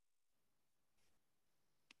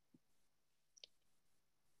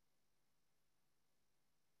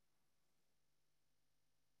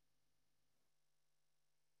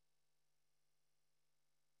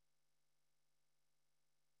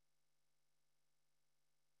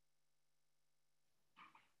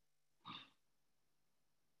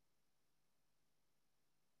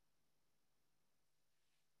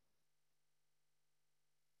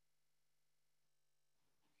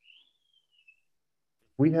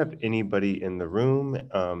 We have anybody in the room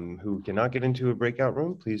who cannot get into a breakout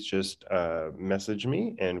room, please just message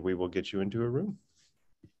me and we will get you into a room.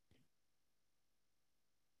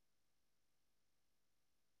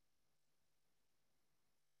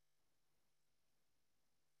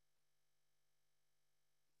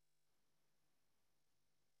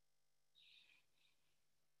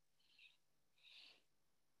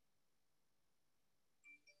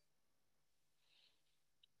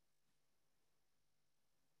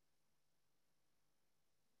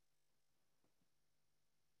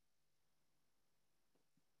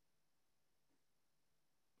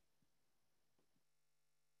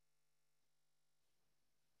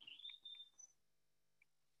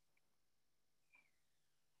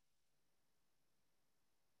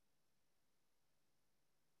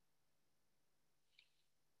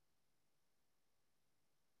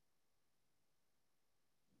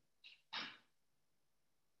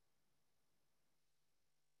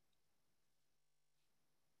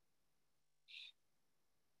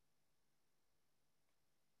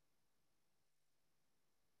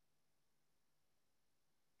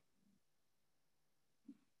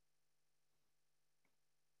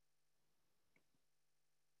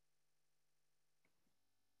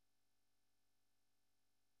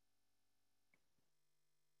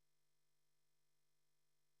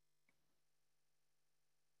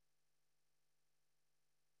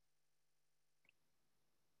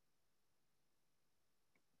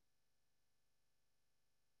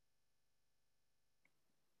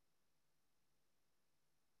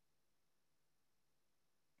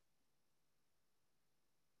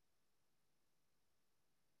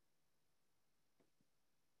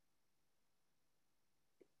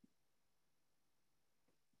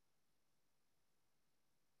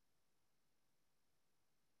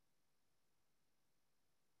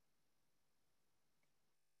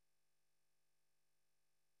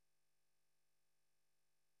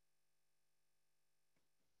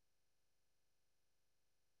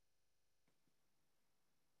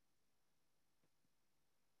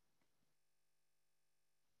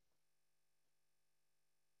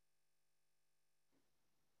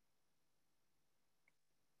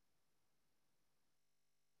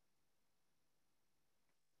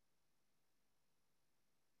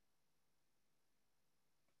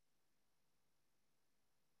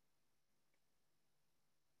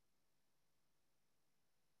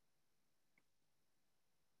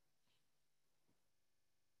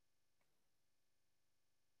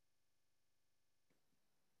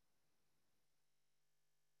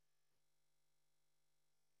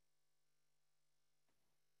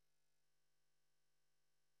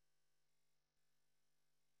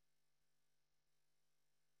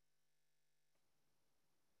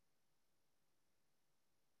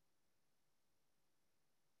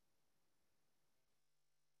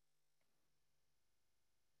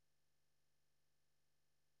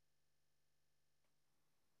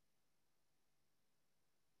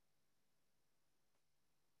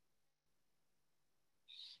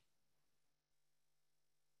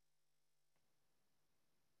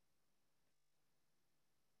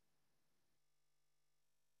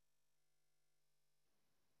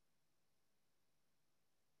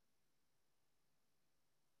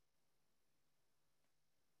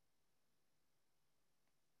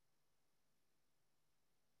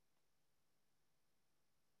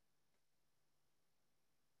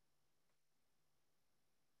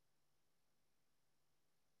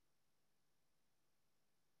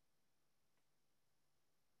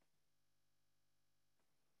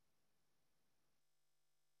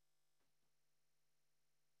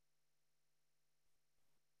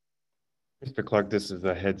 Mr. Clark, this is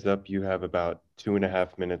a heads up. You have about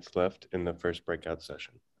 2.5 minutes left in the first breakout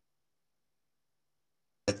session.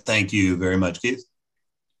 Thank you very much, Keith.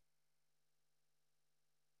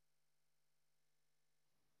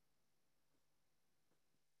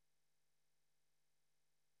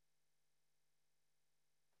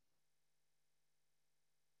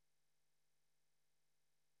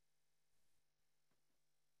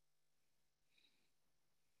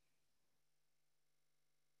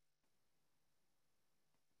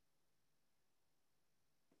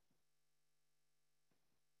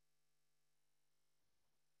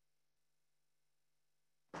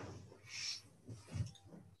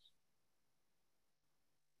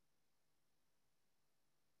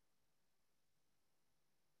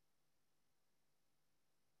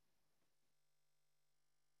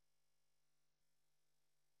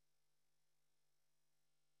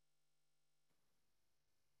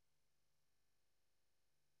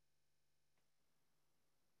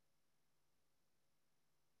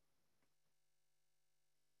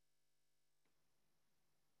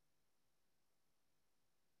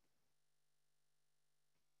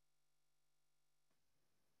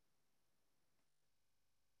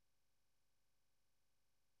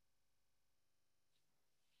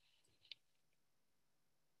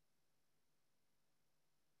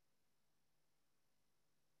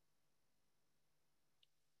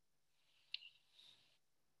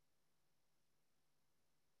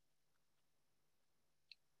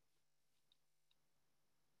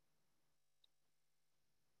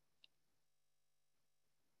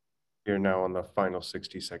 You're now on the final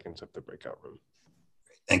 60 seconds of the breakout room.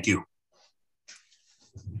 Thank you.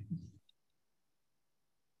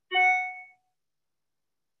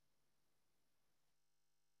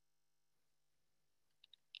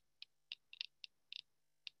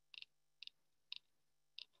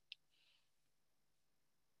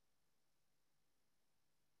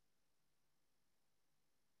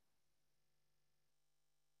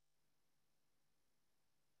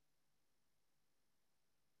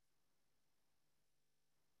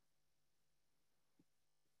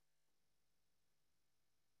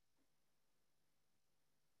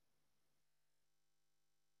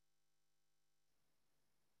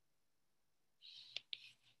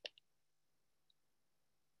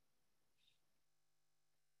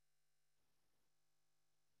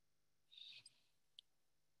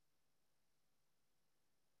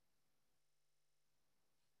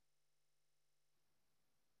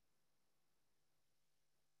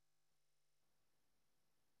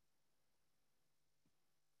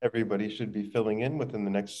 Everybody should be filling in within the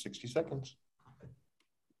next 60 seconds.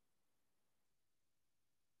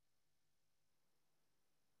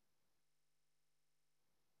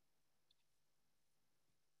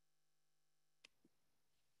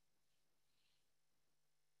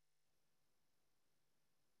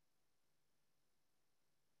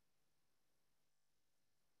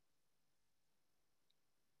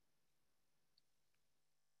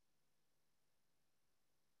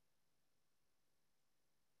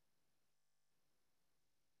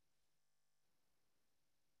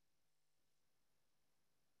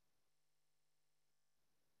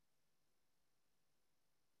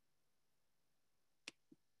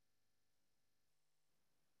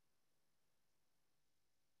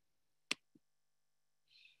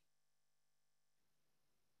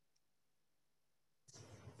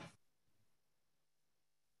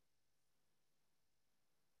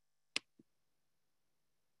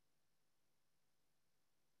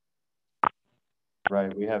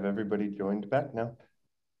 Right, we have everybody joined back now.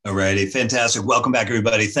 All righty, fantastic. Welcome back,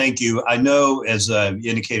 everybody. Thank you. I know, as you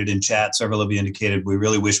indicated in chat, several of you indicated, we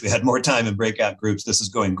really wish we had more time in breakout groups. This is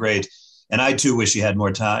going great. And I too wish you had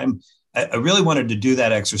more time. I really wanted to do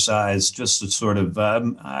that exercise just to sort of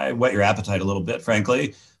whet your appetite a little bit,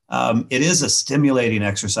 frankly. It is a stimulating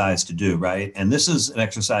exercise to do, right? And this is an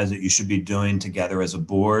exercise that you should be doing together as a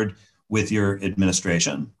board with your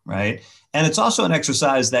administration, right? And it's also an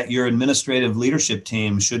exercise that your administrative leadership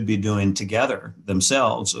team should be doing together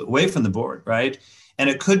themselves, away from the board, right? And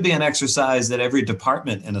it could be an exercise that every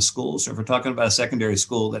department in a school, so if we're talking about a secondary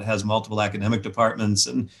school that has multiple academic departments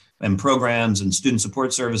and programs and student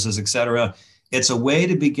support services, et cetera, it's a way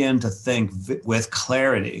to begin to think with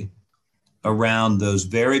clarity around those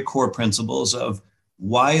very core principles of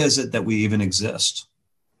why is it that we even exist?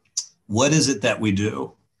 What is it that we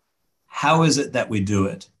do? How is it that we do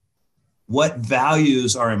it? What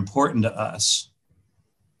values are important to us,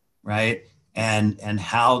 right? And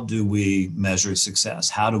how do we measure success?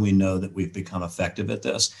 How do we know that we've become effective at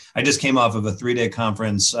this? I just came off of a 3-day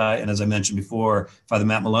conference, and as I mentioned before, Father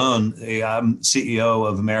Matt Malone, the CEO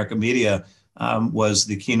of America Media, was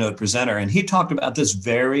the keynote presenter. And he talked about this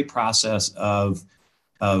very process of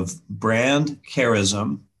brand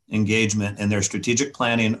charism engagement in their strategic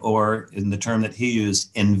planning, or in the term that he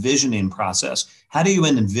used, envisioning process. How do you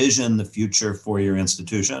envision the future for your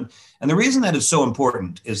institution? And the reason that is so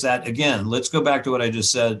important is that, again, let's go back to what I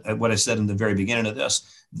just said, what I said in the very beginning of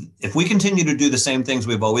this. If we continue to do the same things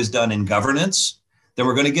we've always done in governance, then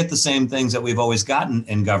we're going to get the same things that we've always gotten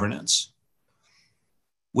in governance.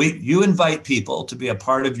 You invite people to be a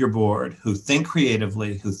part of your board who think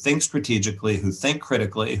creatively, who think strategically, who think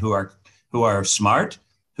critically, who are smart,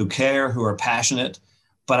 who care, who are passionate.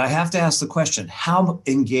 But I have to ask the question, how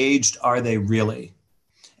engaged are they really?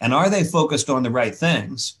 And are they focused on the right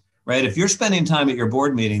things, right? If you're spending time at your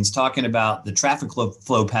board meetings talking about the traffic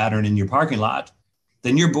flow pattern in your parking lot,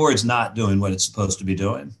 then your board's not doing what it's supposed to be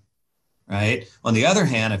doing, right? On the other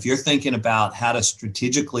hand, if you're thinking about how to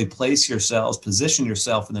strategically position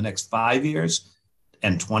yourself in the next 5 years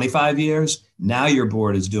and 25 years, now your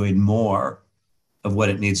board is doing more of what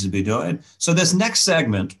it needs to be doing. So this next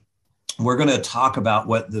segment, we're going to talk about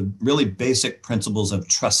what the really basic principles of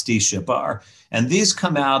trusteeship are. And these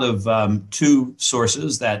come out of two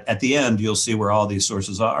sources that at the end, you'll see where all these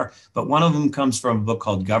sources are. But one of them comes from a book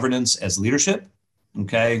called Governance as Leadership.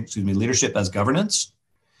 Leadership as Governance.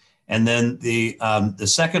 And then the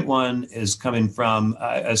second one is coming from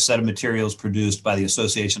a set of materials produced by the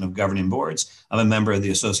Association of Governing Boards. I'm a member of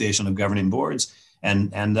the Association of Governing Boards.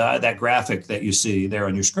 And that graphic that you see there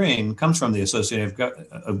on your screen comes from the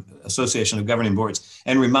Association of Governing Boards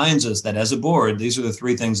and reminds us that as a board, these are the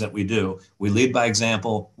three things that we do. We lead by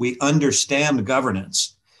example. We understand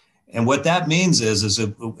governance. And what that means is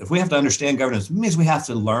if we have to understand governance, it means we have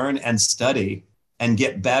to learn and study and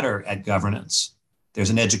get better at governance.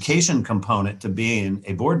 There's an education component to being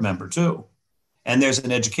a board member too. And there's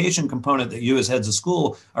an education component that you as heads of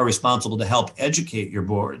school are responsible to help educate your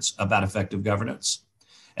boards about effective governance.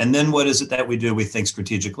 And then what is it that we do? We think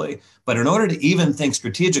strategically. But in order to even think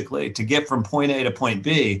strategically, to get from point A to point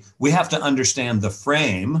B, we have to understand the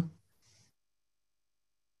frame,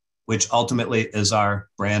 which ultimately is our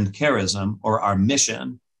brand charism or our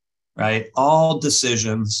mission, right? All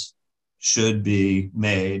decisions should be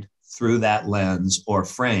made through that lens or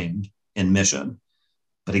framed in mission.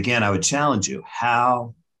 But again, I would challenge you,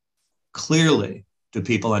 how clearly do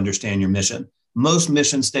people understand your mission? Most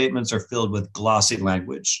mission statements are filled with glossy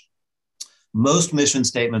language. Most mission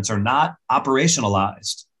statements are not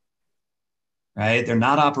operationalized, right? They're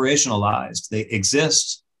not operationalized. They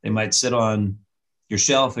exist. They might sit on your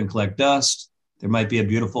shelf and collect dust. There might be a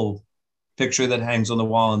beautiful picture that hangs on the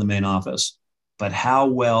wall in the main office. But how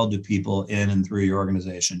well do people in and through your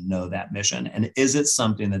organization know that mission? And is it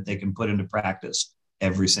something that they can put into practice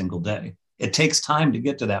every single day? It takes time to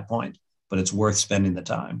get to that point, but it's worth spending the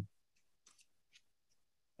time.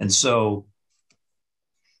 And so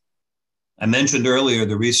I mentioned earlier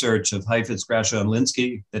the research of Heifetz, Grashow, and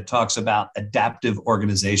Linsky that talks about adaptive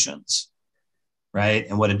organizations, right?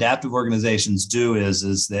 And what adaptive organizations do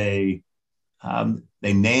is they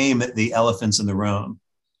name the elephants in the room,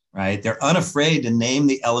 right? They're unafraid to name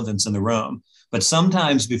the elephants in the room. But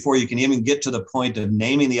sometimes before you can even get to the point of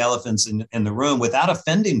naming the elephants in the room without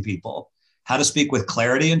offending people, how to speak with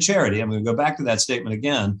clarity and charity. I'm going to go back to that statement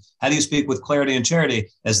again. How do you speak with clarity and charity?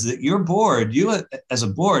 As your board, you as a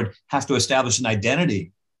board have to establish an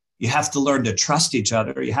identity. You have to learn to trust each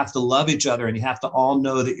other. You have to love each other, and you have to all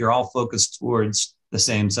know that you're all focused towards the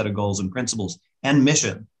same set of goals and principles and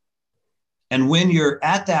mission. And when you're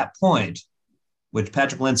at that point, which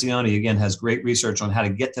Patrick Lencioni, again, has great research on how to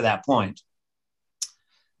get to that point,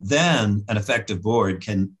 then an effective board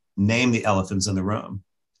can name the elephants in the room,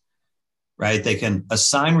 right? They can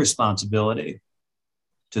assign responsibility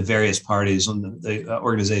to various parties on the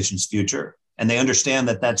organization's future, and they understand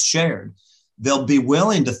that that's shared. They'll be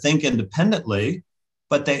willing to think independently,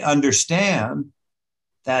 but they understand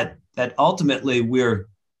that ultimately we're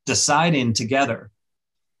deciding together.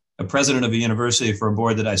 A president of a university for a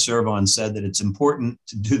board that I serve on said that it's important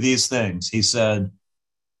to do these things. He said,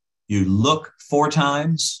 you look 4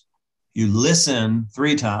 times, you listen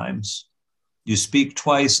 3 times, you speak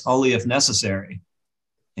twice only if necessary,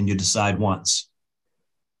 and you decide once,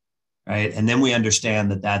 right? And then we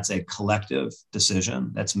understand that that's a collective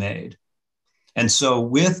decision that's made. And so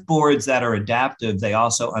with boards that are adaptive, they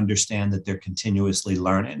also understand that they're continuously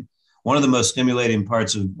learning. One of the most stimulating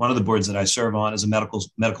parts of one of the boards that I serve on is a medical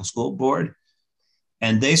school board.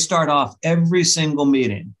 And they start off every single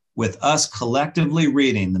meeting with us collectively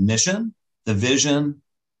reading the mission, the vision,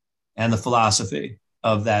 and the philosophy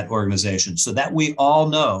of that organization so that we all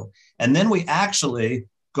know. And then we actually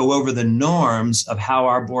go over the norms of how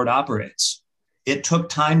our board operates. It took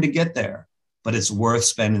time to get there, but it's worth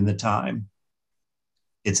spending the time.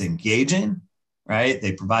 It's engaging, right?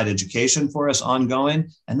 They provide education for us ongoing,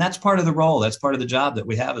 and that's part of the role. That's part of the job that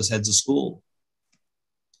we have as heads of school.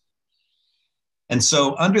 And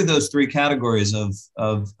so under those three categories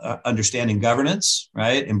of understanding governance,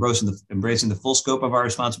 right? Embracing the full scope of our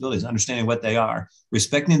responsibilities, understanding what they are,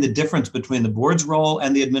 respecting the difference between the board's role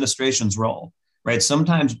and the administration's role, right?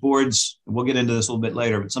 Sometimes boards, we'll get into this a little bit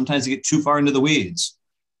later, but sometimes they get too far into the weeds,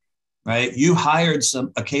 right? You hired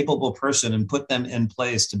a capable person and put them in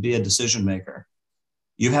place to be a decision maker.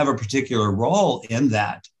 You have a particular role in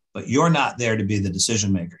that, but you're not there to be the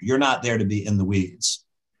decision maker. You're not there to be in the weeds.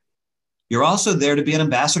 You're also there to be an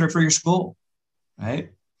ambassador for your school,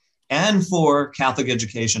 right? And for Catholic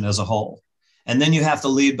education as a whole. And then you have to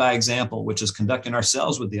lead by example, which is conducting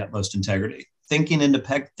ourselves with the utmost integrity, thinking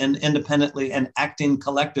independently and acting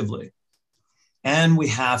collectively. And we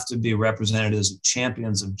have to be representatives of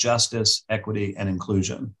champions of justice, equity, and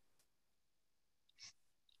inclusion.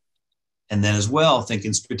 And then as well,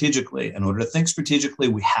 thinking strategically. In order to think strategically,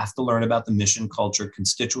 we have to learn about the mission, culture,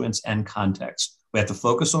 constituents, and context. We have to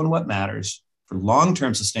focus on what matters for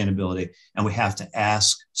long-term sustainability, and we have to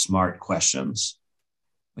ask smart questions.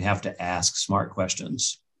 We have to ask smart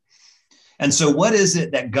questions. And so what is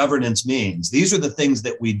it that governance means? These are the things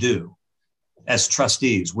that we do as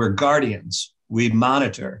trustees. We're guardians. We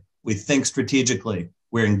monitor. We think strategically.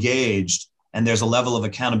 We're engaged. And there's a level of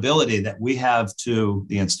accountability that we have to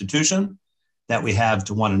the institution, that we have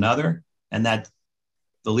to one another, and that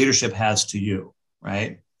the leadership has to you,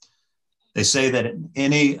 right? They say that in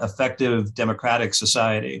any effective democratic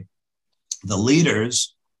society, the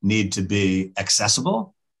leaders need to be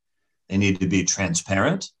accessible, they need to be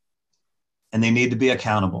transparent, and they need to be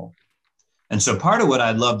accountable. And so part of what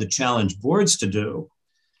I'd love to challenge boards to do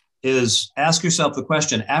is ask yourself the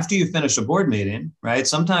question, after you finish a board meeting, right?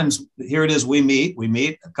 Sometimes here it is, we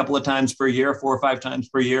meet a couple of times per year, 4 or 5 times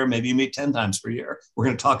per year, maybe you meet 10 times per year. We're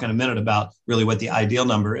going to talk in a minute about really what the ideal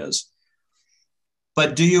number is.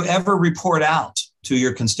 But do you ever report out to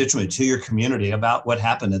your constituent, to your community about what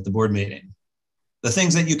happened at the board meeting? The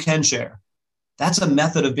things that you can share. That's a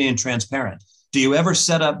method of being transparent. Do you ever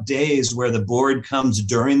set up days where the board comes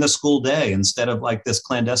during the school day instead of like this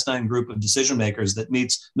clandestine group of decision makers that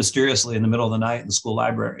meets mysteriously in the middle of the night in the school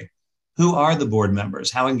library? Who are the board members?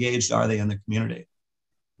 How engaged are they in the community,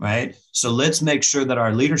 right? So let's make sure that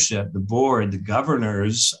our leadership, the board, the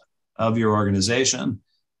governors of your organization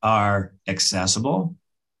are accessible,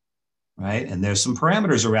 right? And there's some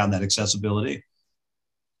parameters around that accessibility.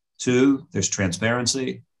 2, there's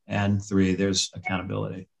transparency. And 3, there's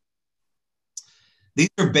accountability. These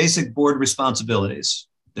are basic board responsibilities.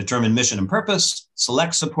 Determine mission and purpose,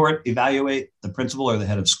 select, support, evaluate the principal or the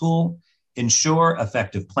head of school, ensure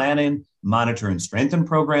effective planning, monitor and strengthen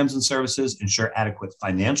programs and services, ensure adequate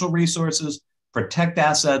financial resources, protect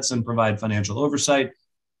assets and provide financial oversight,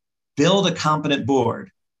 build a competent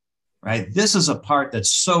board, right? This is a part that's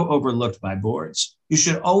so overlooked by boards. You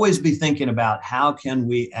should always be thinking about how can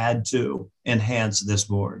we add to, enhance this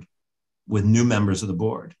board with new members of the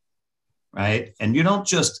board. Right? And you don't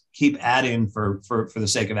just keep adding for the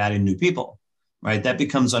sake of adding new people, right? That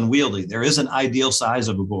becomes unwieldy. There is an ideal size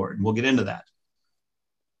of a board, and we'll get into that.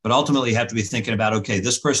 But ultimately, you have to be thinking about, okay,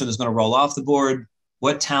 this person is going to roll off the board.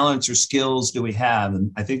 What talents or skills do we have?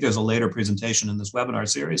 And I think there's a later presentation in this webinar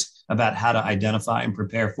series about how to identify and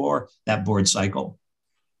prepare for that board cycle.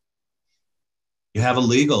 You have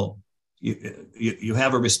you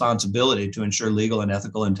have a responsibility to ensure legal and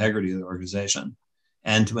ethical integrity of the organization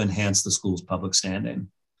and to enhance the school's public standing.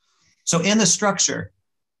 So in the structure,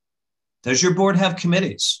 does your board have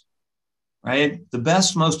committees, right? The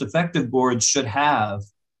best, most effective boards should have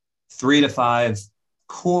 3 to 5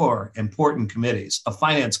 core important committees, a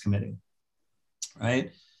finance committee,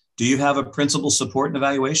 right? Do you have a principal support and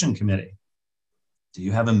evaluation committee? Do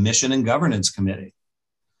you have a mission and governance committee?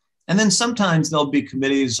 And then sometimes there'll be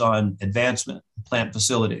committees on advancement, plant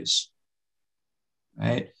facilities,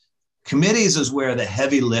 right? Committees is where the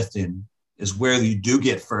heavy lifting is, where you do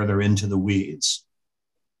get further into the weeds.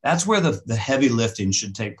 That's where the heavy lifting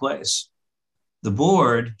should take place. The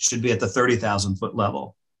board should be at the 30,000 foot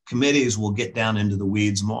level. Committees will get down into the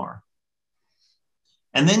weeds more.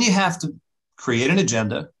 And then you have to create an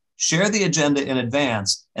agenda, share the agenda in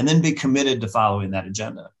advance, and then be committed to following that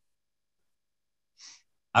agenda.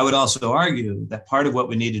 I would also argue that part of what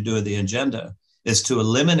we need to do with the agenda is to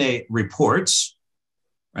eliminate reports,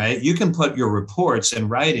 right? You can put your reports in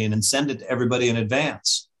writing and send it to everybody in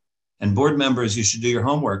advance. And board members, you should do your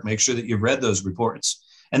homework, make sure that you've read those reports,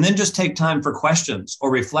 and then just take time for questions or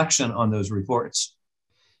reflection on those reports.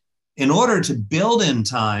 in order to build in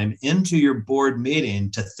time into your board meeting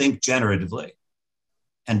to think generatively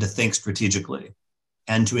and to think strategically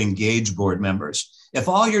and to engage board members. If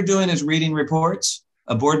all you're doing is reading reports,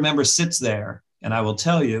 a board member sits there, and I will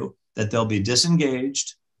tell you that they'll be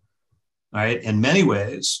disengaged, right, in many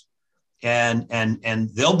ways, and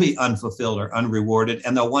they'll be unfulfilled or unrewarded,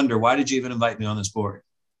 and they'll wonder, why did you even invite me on this board?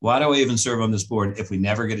 Why do I even serve on this board if we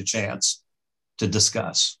never get a chance to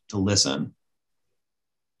discuss, to listen,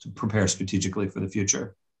 to prepare strategically for the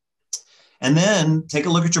future? And then take a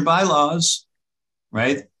look at your bylaws,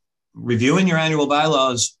 right? Reviewing your annual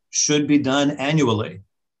bylaws should be done annually.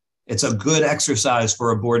 It's a good exercise for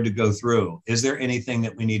a board to go through. Is there anything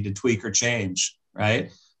that we need to tweak or change,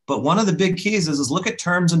 right? But one of the big keys is look at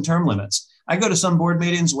terms and term limits. I go to some board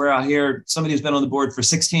meetings where I hear somebody who's been on the board for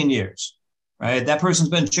 16 years, right? That person's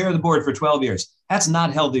been chair of the board for 12 years. That's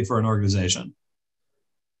not healthy for an organization.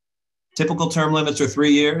 Typical term limits are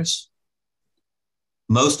 3 years.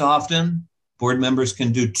 Most often, board members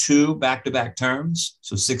can do 2 back-to-back terms,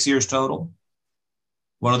 so 6 years total.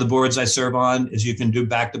 One of the boards I serve on is you can do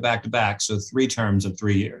back-to-back-to-back, so 3 terms of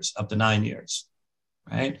 3 years, up to 9 years,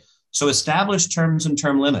 right? So establish terms and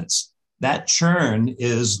term limits. That churn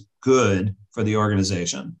is good for the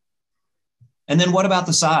organization. And then what about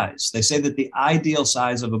the size? They say that the ideal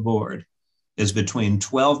size of a board is between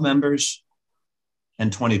 12 members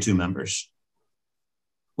and 22 members.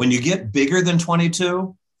 When you get bigger than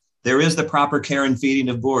 22, there is the proper care and feeding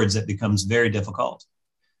of boards that becomes very difficult.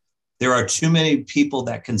 There are too many people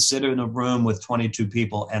that can sit in a room with 22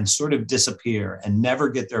 people and sort of disappear and never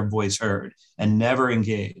get their voice heard and never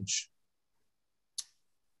engage.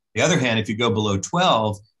 On the other hand, if you go below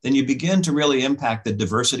 12, then you begin to really impact the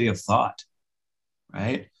diversity of thought,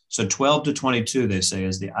 right? So 12 to 22, they say,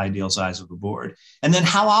 is the ideal size of a board. And then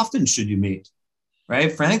how often should you meet,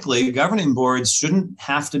 right? Frankly, governing boards shouldn't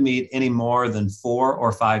have to meet any more than 4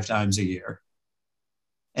 or 5 times a year.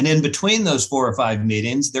 And in between those 4 or 5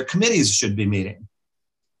 meetings, their committees should be meeting,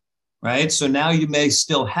 right? So now you may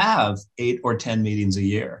still have 8 or 10 meetings a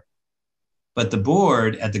year, but the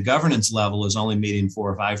board at the governance level is only meeting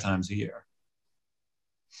 4 or 5 times a year.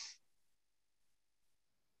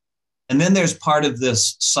 And then there's part of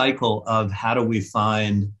this cycle of how do we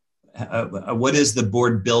find, what is the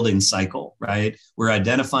board building cycle, right? We're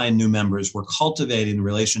identifying new members. We're cultivating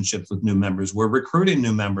relationships with new members. We're recruiting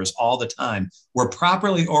new members all the time. We're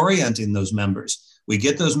properly orienting those members. We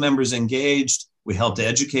get those members engaged. We help to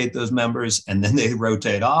educate those members, and then they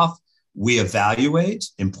rotate off. We evaluate.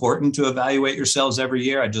 Important to evaluate yourselves every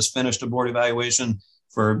year. I just finished a board evaluation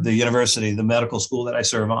for the university, the medical school that I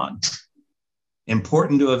serve on.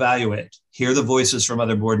 Important to evaluate. Hear the voices from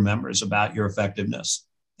other board members about your effectiveness.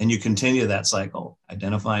 And you continue that cycle,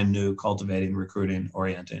 identifying new, cultivating, recruiting,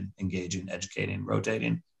 orienting, engaging, educating,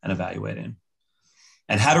 rotating, and evaluating.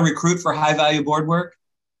 And how to recruit for high value board work,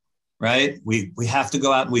 right? We have to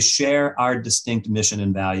go out and we share our distinct mission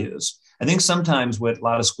and values. I think sometimes what a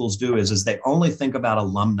lot of schools do is they only think about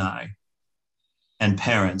alumni and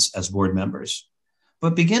parents as board members,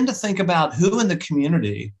 but begin to think about who in the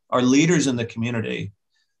community are leaders in the community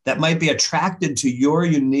that might be attracted to your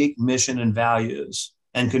unique mission and values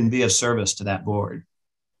and can be of service to that board.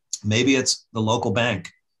 Maybe it's the local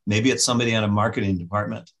bank. Maybe it's somebody on a marketing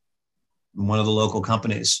department, one of the local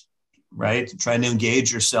companies, right? Trying to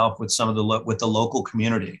engage yourself with some of with the local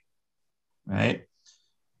community, right?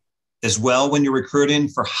 As well, when you're recruiting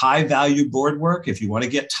for high value board work, if you want to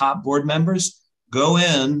get top board members, go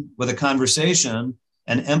in with a conversation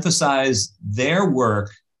and emphasize their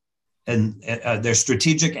work and their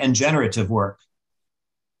strategic and generative work.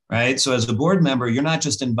 Right. So as a board member, you're not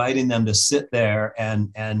just inviting them to sit there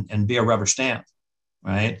and be a rubber stamp,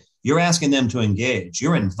 right? You're asking them to engage.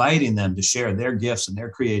 You're inviting them to share their gifts and their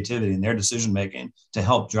creativity and their decision-making to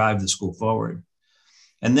help drive the school forward.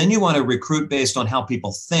 And then you want to recruit based on how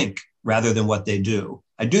people think rather than what they do.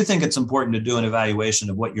 I do think it's important to do an evaluation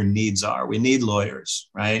of what your needs are. We need lawyers,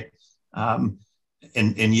 right?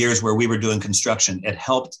 In years where we were doing construction, it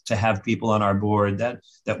helped to have people on our board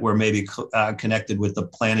that were maybe connected with the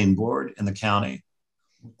planning board in the county,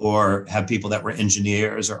 or have people that were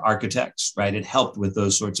engineers or architects, right? It helped with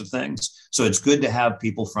those sorts of things. So it's good to have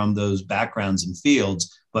people from those backgrounds and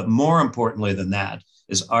fields, but more importantly than that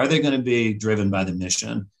is, are they going to be driven by the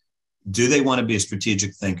mission? Do they want to be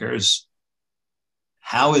strategic thinkers?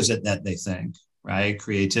 How is it that they think, right?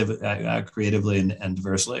 Creatively and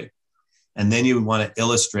diversely. And then you want to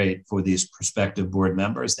illustrate for these prospective board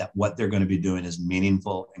members that what they're going to be doing is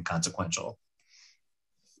meaningful and consequential.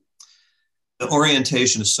 The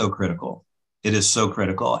orientation is so critical. It is so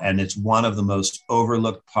critical. And it's one of the most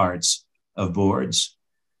overlooked parts of boards.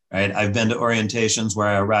 right? I've been to orientations where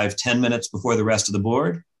I arrived 10 minutes before the rest of the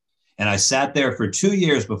board. And I sat there for 2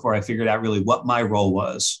 years before I figured out really what my role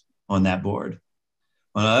was on that board.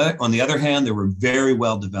 On the other hand, there were very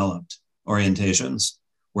well developed orientations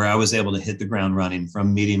where I was able to hit the ground running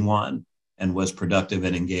from meeting one and was productive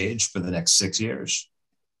and engaged for the next 6 years.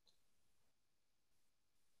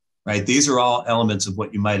 Right? These are all elements of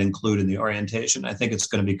what you might include in the orientation. I think it's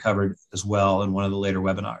going to be covered as well in one of the later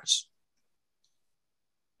webinars.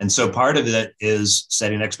 And so part of it is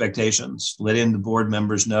setting expectations, letting the board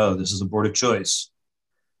members know this is a board of choice.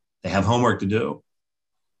 They have homework to do.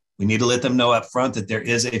 We need to let them know up front that there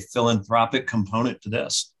is a philanthropic component to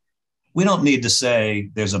this. We don't need to say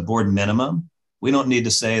there's a board minimum. We don't need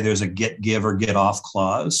to say there's a get, give, or get off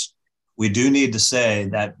clause. We do need to say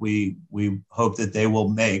that we hope that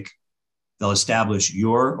they'll establish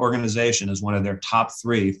your organization as one of their top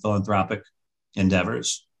 3 philanthropic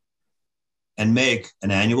endeavors and make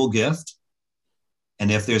an annual gift.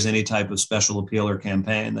 And if there's any type of special appeal or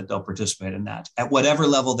campaign, that they'll participate in that at whatever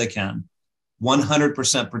level they can.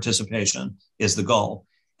 100% participation is the goal.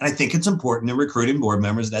 And I think it's important in recruiting board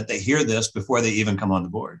members that they hear this before they even come on the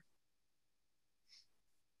board.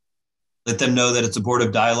 Let them know that it's a board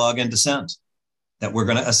of dialogue and dissent, that we're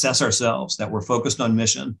going to assess ourselves, that we're focused on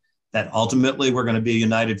mission, that ultimately we're going to be a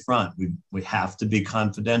united front. We have to be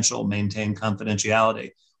confidential, maintain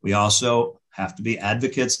confidentiality. We also have to be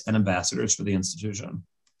advocates and ambassadors for the institution.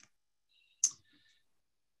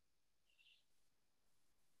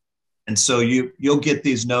 And so you'll get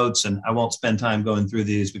these notes, and I won't spend time going through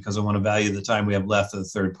these because I want to value the time we have left for the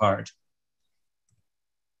third part.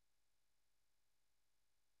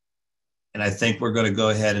 And I think we're going to go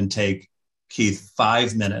ahead and take, Keith,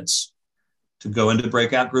 5 minutes to go into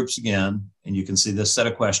breakout groups again, and you can see this set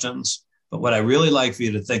of questions. But what I really like for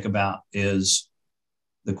you to think about is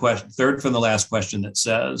the third from the last question that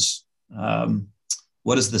says,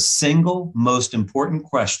 what is the single most important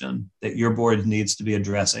question that your board needs to be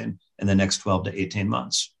addressing in the next 12 to 18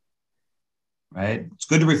 months? Right? It's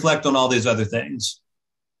good to reflect on all these other things.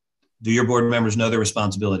 Do your board members know their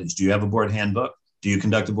responsibilities? Do you have a board handbook? Do you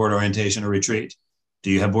conduct a board orientation or retreat?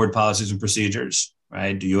 Do you have board policies and procedures?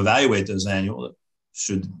 Right? Do you evaluate those annually?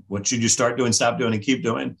 What should you start doing, stop doing, and keep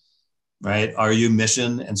doing? Right? Are you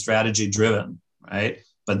mission and strategy driven? Right?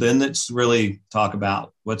 But then let's really talk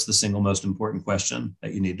about what's the single most important question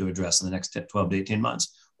that you need to address in the next 12 to 18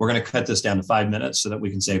 months. We're going to cut this down to 5 minutes so that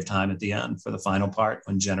we can save time at the end for the final part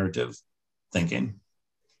on generative thinking.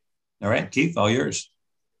 All right, Keith, all yours.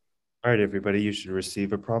 All right, everybody, you should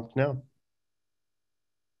receive a prompt now.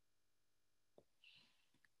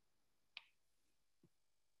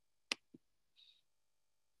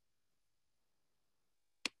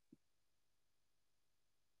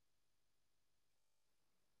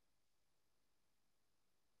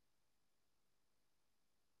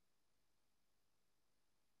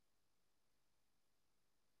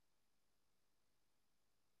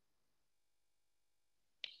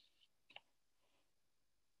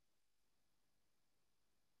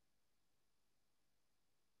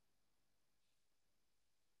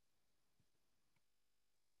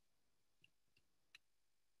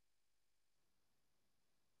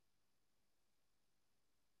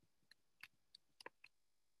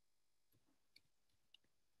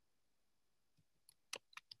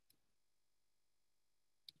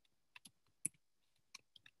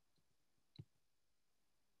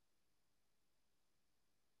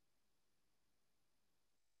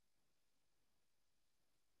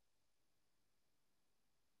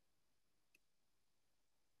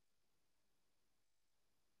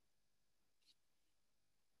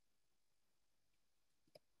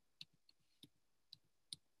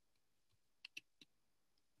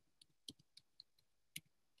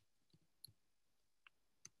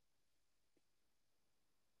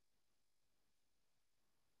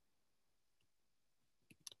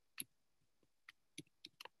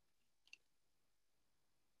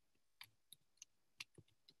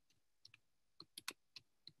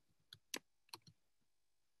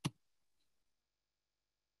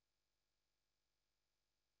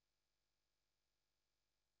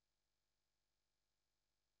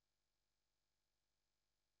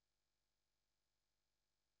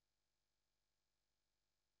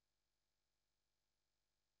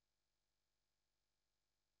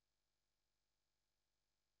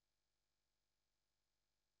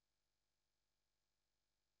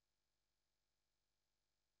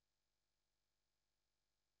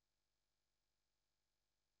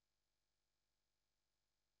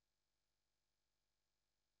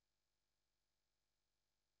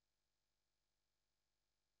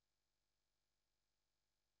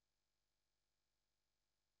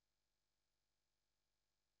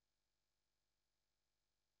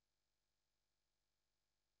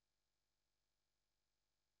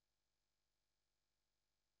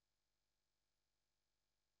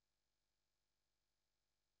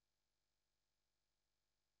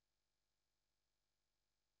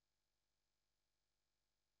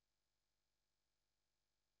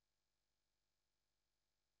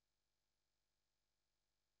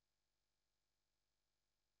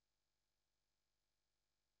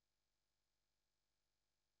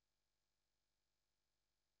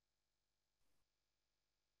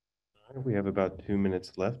 We have about 2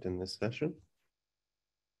 minutes left in this session.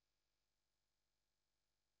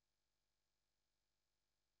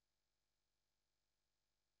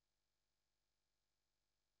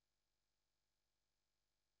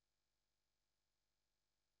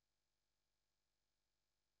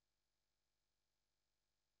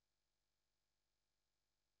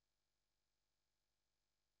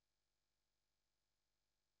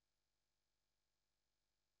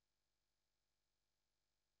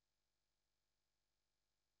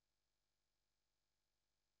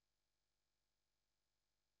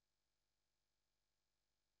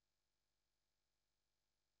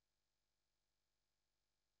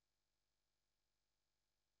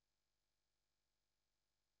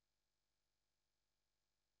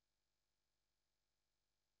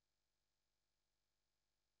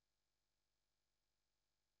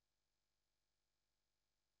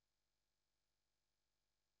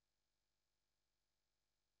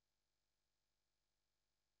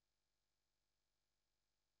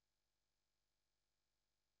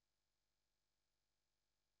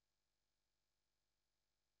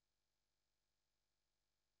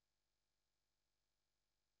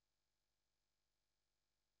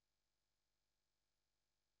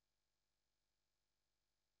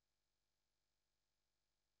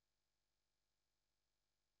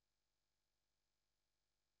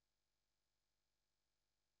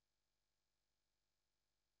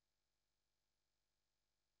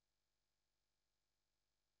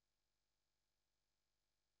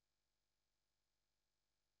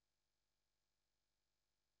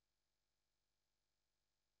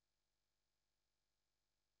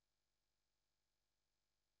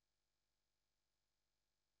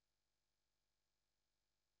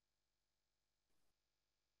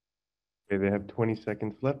 Okay, they have 20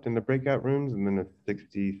 seconds left in the breakout rooms and then a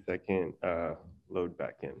 60-second load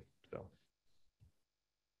back in. So,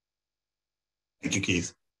 Thank you,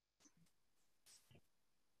 Keith.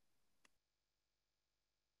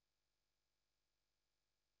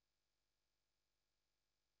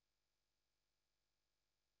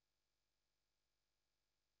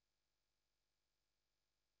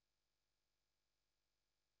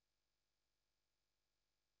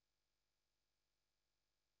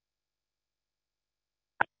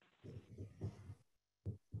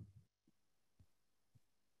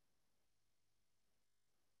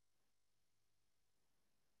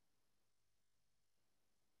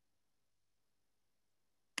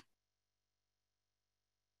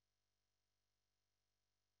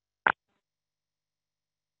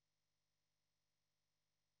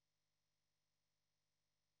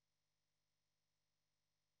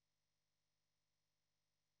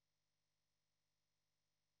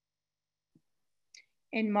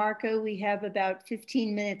 And Marco, we have about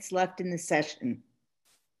 15 minutes left in the session.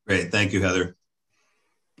 Great. Thank you, Heather.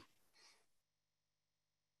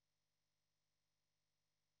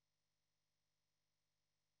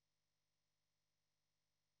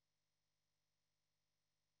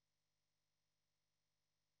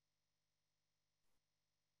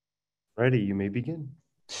 ready, you may begin.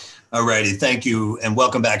 All righty. Thank you. And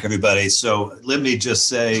welcome back, everybody. So let me just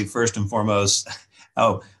say, first and foremost,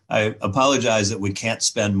 I apologize that we can't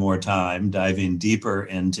spend more time diving deeper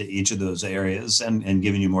into each of those areas and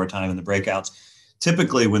giving you more time in the breakouts.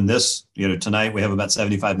 Typically, when this, tonight we have about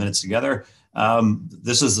 75 minutes together.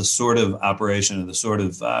 This is the sort of operation or the sort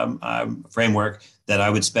of framework that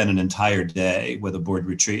I would spend an entire day with a board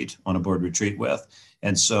retreat with.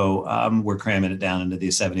 And so we're cramming it down into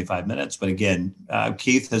these 75 minutes. But again,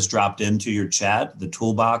 Keith has dropped into your chat, the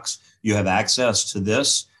toolbox. You have access to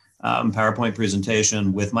this PowerPoint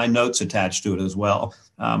presentation with my notes attached to it as well.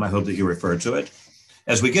 I hope that you refer to it.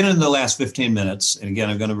 As we get into the last 15 minutes, and again,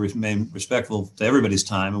 I'm going to remain respectful to everybody's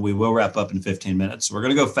time, and we will wrap up in 15 minutes. So we're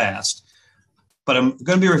going to go fast. But I'm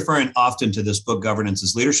going to be referring often to this book, Governance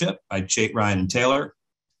is Leadership by Chait, Ryan, and Taylor.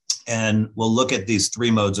 And we'll look at these three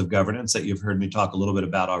modes of governance that you've heard me talk a little bit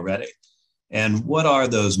about already. And what are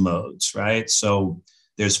those modes, right? So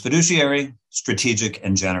there's fiduciary, strategic,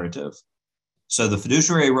 and generative. So the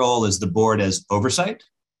fiduciary role is the board as oversight.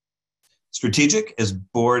 Strategic is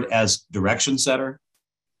board as direction setter.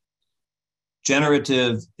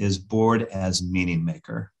 Generative is board as meaning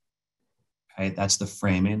maker. Right? That's the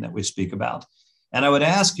framing that we speak about. And I would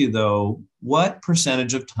ask you, though, what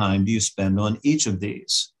percentage of time do you spend on each of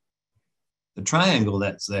these? The triangle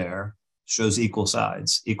that's there shows equal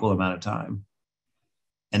sides, equal amount of time.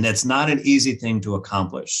 And that's not an easy thing to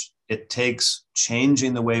accomplish. It takes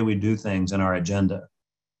changing the way we do things in our agenda,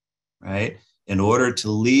 right? In order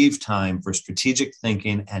to leave time for strategic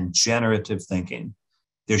thinking and generative thinking.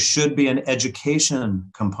 There should be an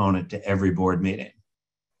education component to every board meeting,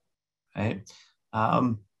 right?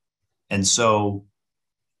 And so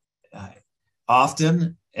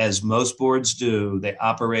often, as most boards do, they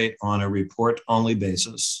operate on a report-only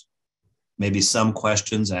basis, maybe some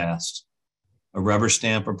questions asked, a rubber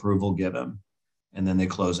stamp approval given, and then they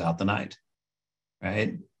close out the night,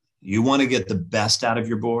 right? You want to get the best out of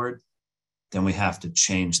your board, then we have to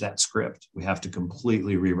change that script. We have to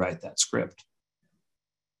completely rewrite that script.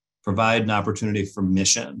 Provide an opportunity for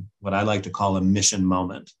mission, what I like to call a mission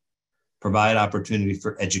moment. Provide opportunity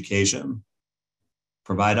for education.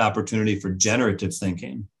 Provide opportunity for generative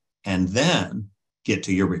thinking, and then get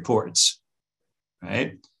to your reports,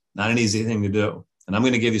 right? Not an easy thing to do. And I'm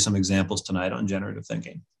going to give you some examples tonight on generative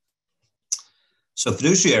thinking. So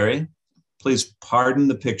fiduciary, please pardon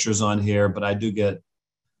the pictures on here, but I do get,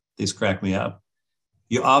 these crack me up.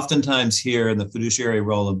 You oftentimes hear in the fiduciary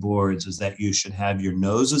role of boards is that you should have your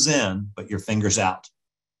noses in, but your fingers out.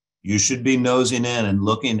 You should be nosing in and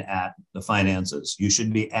looking at the finances. You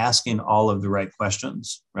should be asking all of the right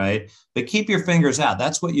questions, right? But keep your fingers out.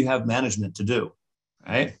 That's what you have management to do,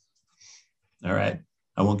 right? All right.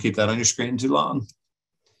 I won't keep that on your screen too long.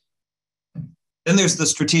 Then there's the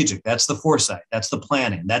strategic. That's the foresight. That's the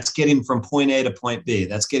planning. That's getting from point A to point B.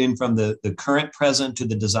 That's getting from the current present to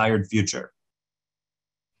the desired future.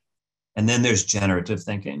 And then there's generative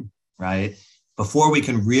thinking, right? Before we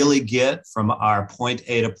can really get from our point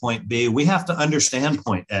A to point B, we have to understand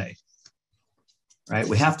point A, right?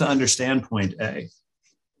 We have to understand point A.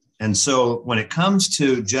 And so when it comes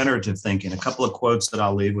to generative thinking, a couple of quotes that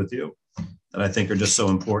I'll leave with you that I think are just so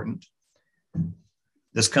important.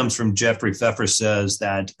 This comes from Jeffrey Pfeffer, says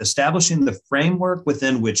that establishing the framework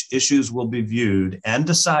within which issues will be viewed and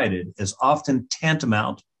decided is often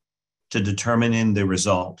tantamount to determining the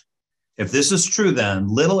result. If this is true, then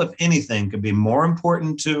little, if anything, could be more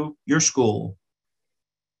important to your school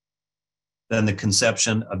than the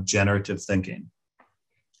conception of generative thinking.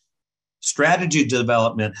 Strategy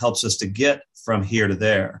development helps us to get from here to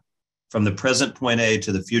there, from the present point A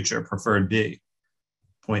to the future preferred B,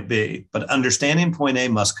 point B. But understanding point A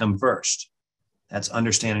must come first. That's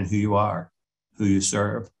understanding who you are, who you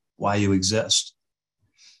serve, why you exist.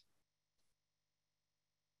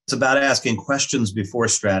 It's about asking questions before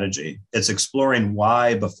strategy. It's exploring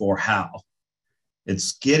why before how.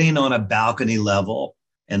 It's getting on a balcony level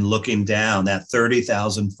and looking down, that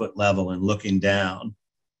 30,000-foot level, and looking down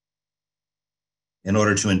in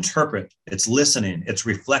order to interpret. It's listening, it's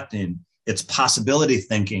reflecting, it's possibility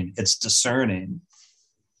thinking, it's discerning.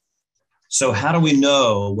 So how do we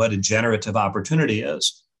know what a generative opportunity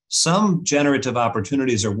is? Some generative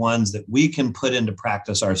opportunities are ones that we can put into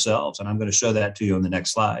practice ourselves, and I'm going to show that to you on the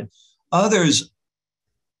next slide. Others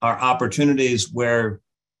are opportunities where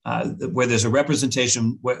there's a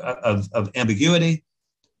representation of ambiguity,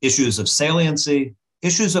 issues of saliency,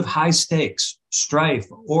 issues of high stakes, strife,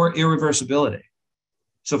 or irreversibility.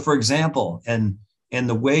 So for example, in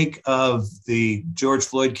the wake of the George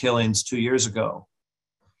Floyd killings 2 years ago,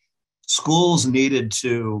 schools needed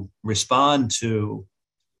to respond to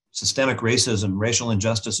systemic racism, racial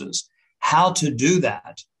injustices. How to do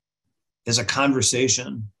that is a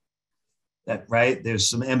conversation that, right, there's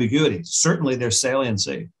some ambiguity. Certainly there's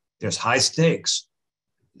saliency. There's high stakes.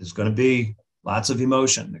 There's going to be lots of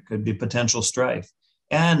emotion. There could be potential strife.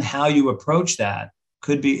 And how you approach that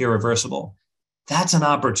could be irreversible. That's an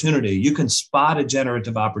opportunity. You can spot a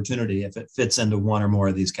generative opportunity if it fits into one or more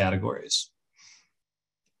of these categories.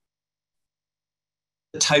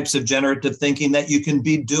 The types of generative thinking that you can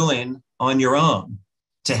be doing on your own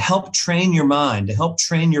to help train your mind, to help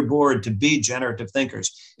train your board to be generative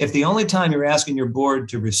thinkers. If the only time you're asking your board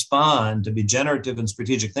to respond, to be generative and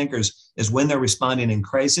strategic thinkers, is when they're responding in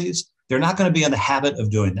crises, they're not going to be in the habit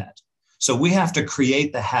of doing that. So we have to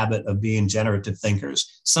create the habit of being generative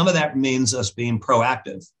thinkers. Some of that means us being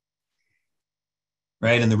proactive,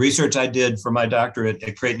 right? In the research I did for my doctorate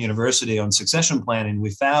at Creighton University on succession planning, we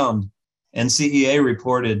found NCEA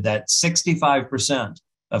reported that 65%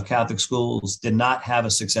 of Catholic schools did not have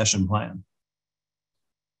a succession plan.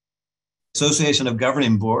 Association of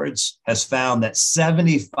Governing Boards has found that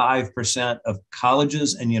 75% of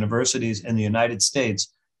colleges and universities in the United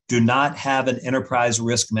States do not have an enterprise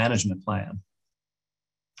risk management plan.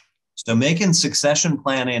 So making succession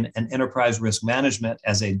planning and enterprise risk management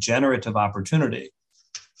as a generative opportunity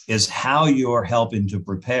is how you're helping to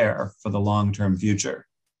prepare for the long-term future,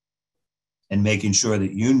 and making sure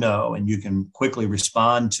that you know and you can quickly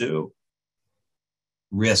respond to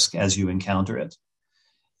risk as you encounter it.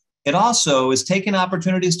 It also is taking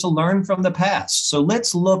opportunities to learn from the past. So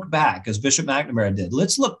let's look back, as Bishop McNamara did.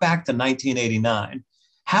 Let's look back to 1989.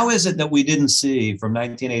 How is it that we didn't see from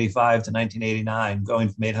 1985 to 1989 going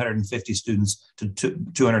from 850 students to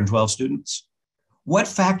 212 students? What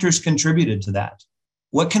factors contributed to that?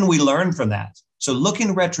 What can we learn from that? So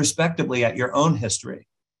looking retrospectively at your own history.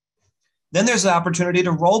 Then there's the opportunity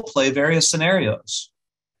to role play various scenarios.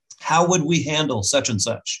 How would we handle such and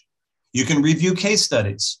such? You can review case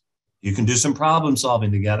studies. You can do some problem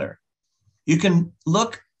solving together. You can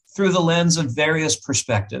look through the lens of various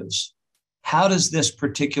perspectives. How does this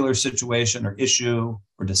particular situation or issue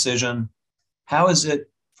or decision, how is it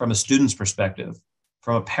from a student's perspective,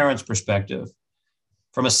 from a parent's perspective,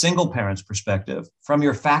 from a single parent's perspective, from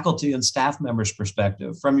your faculty and staff member's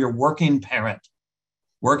perspective, from your working parent,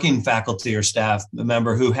 working faculty or staff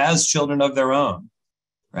member who has children of their own,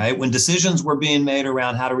 right? When decisions were being made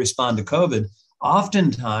around how to respond to COVID,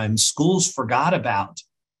 oftentimes schools forgot about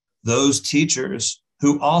those teachers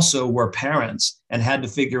who also were parents and had to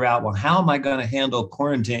figure out, well, how am I going to handle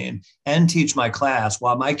quarantine and teach my class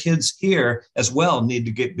while my kids here as well need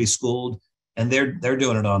to be schooled and they're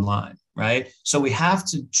doing it online, right? So we have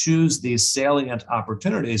to choose these salient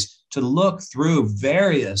opportunities to look through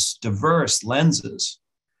various diverse lenses.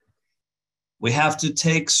 We have to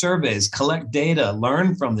take surveys, collect data,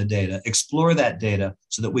 learn from the data, explore that data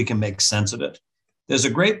so that we can make sense of it. There's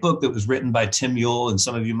a great book that was written by Tim Yuill, and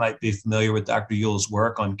some of you might be familiar with Dr. Yuill's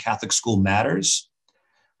work on Catholic School Matters.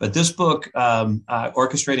 But this book,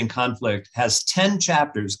 Orchestrating Conflict, has 10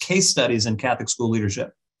 chapters, case studies in Catholic school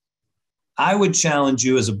leadership. I would challenge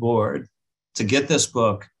you as a board to get this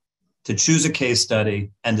book, to choose a case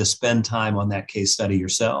study, and to spend time on that case study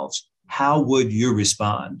yourselves. How would you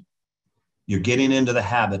respond? You're getting into the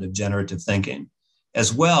habit of generative thinking.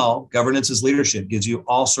 As well, Governance is Leadership gives you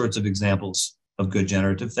all sorts of examples of good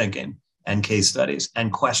generative thinking and case studies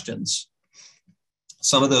and questions.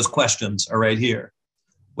 Some of those questions are right here.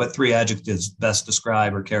 What 3 adjectives best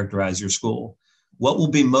describe or characterize your school? What will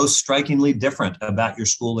be most strikingly different about your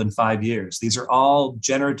school in 5 years? These are all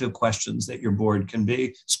generative questions that your board can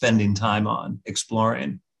be spending time on,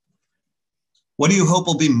 exploring. What do you hope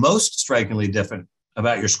will be most strikingly different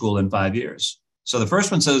about your school in 5 years? So the first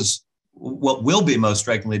one says, what will be most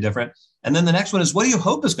strikingly different? And then the next one is, what do you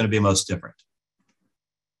hope is going to be most different?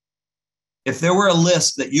 If there were a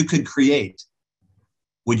list that you could create,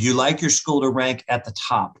 would you like your school to rank at the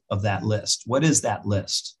top of that list? What is that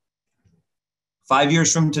list? 5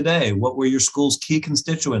 years from today, what will your school's key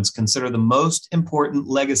constituents consider the most important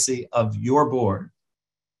legacy of your board,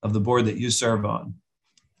 of the board that you serve on?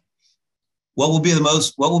 What will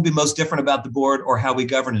be most different about the board or how we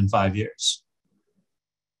govern in 5 years?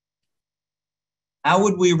 How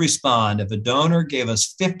would we respond if a donor gave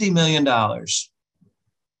us $50 million,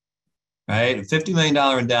 right? A $50 million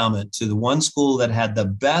endowment to the one school that had the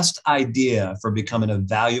best idea for becoming a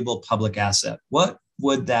valuable public asset? What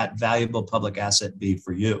would that valuable public asset be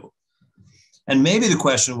for you? And maybe the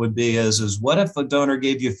question would be is what if a donor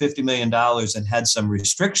gave you $50 million and had some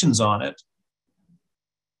restrictions on it,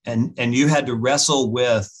 and you had to wrestle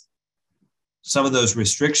with some of those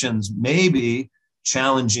restrictions, maybe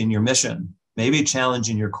challenging your mission, maybe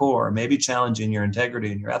challenging your core, maybe challenging your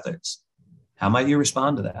integrity and your ethics? How might you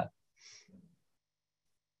respond to that?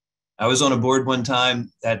 I was on a board one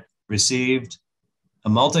time that received a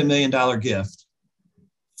multi-million-dollar gift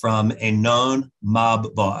from a known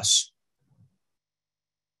mob boss.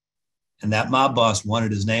 And that mob boss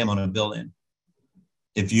wanted his name on a building.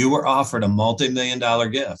 If you were offered a multi-million-dollar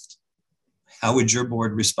gift, how would your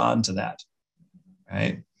board respond to that,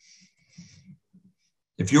 right?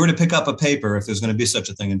 If you were to pick up a paper, if there's going to be such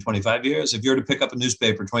a thing in 25 years, if you were to pick up a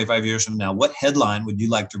newspaper 25 years from now, what headline would you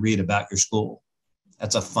like to read about your school?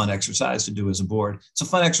 That's a fun exercise to do as a board. It's a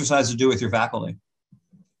fun exercise to do with your faculty.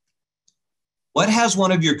 What has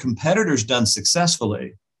one of your competitors done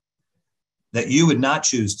successfully that you would not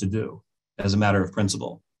choose to do as a matter of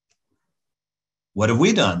principle? What have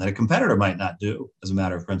we done that a competitor might not do as a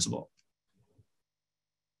matter of principle?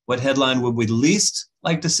 What headline would we least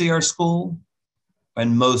like to see our school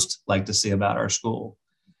and most like to see about our school?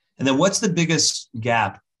 And then what's the biggest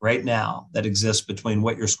gap right now that exists between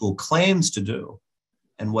what your school claims to do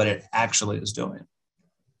and what it actually is doing?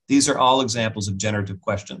 These are all examples of generative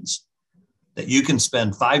questions that you can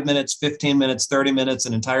spend 5 minutes, 15 minutes, 30 minutes,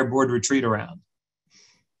 an entire board retreat around.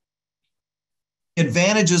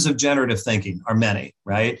 Advantages of generative thinking are many,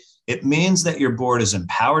 right? It means that your board is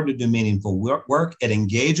empowered to do meaningful work. It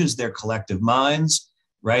engages their collective minds,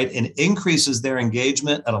 right? It increases their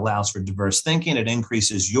engagement. It allows for diverse thinking. It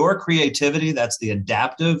increases your creativity. That's the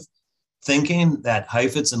adaptive thinking that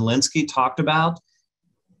Heifetz and Linsky talked about.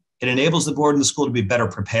 It enables the board and the school to be better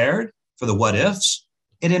prepared for the what ifs.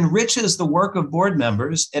 It enriches the work of board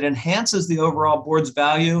members. It enhances the overall board's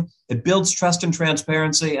value. It builds trust and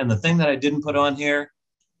transparency. And the thing that I didn't put on here,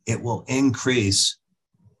 it will increase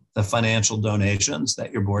the financial donations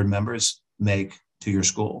that your board members make to your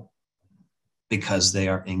school because they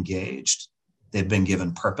are engaged. They've been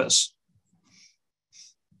given purpose.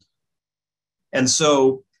 And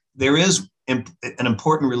so there is an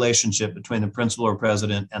important relationship between the principal or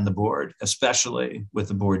president and the board, especially with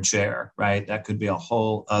the board chair, right? That could be a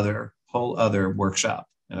whole other workshop.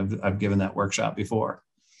 And I've given that workshop before.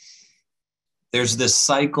 There's this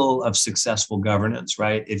cycle of successful governance,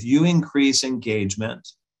 right? If you increase engagement,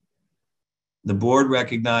 the board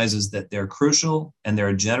recognizes that they're crucial and they're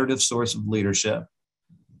a generative source of leadership.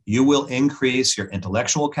 You will increase your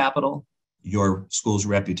intellectual capital, your school's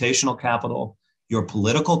reputational capital, your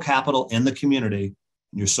political capital in the community,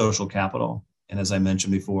 your social capital, and as I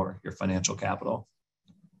mentioned before, your financial capital.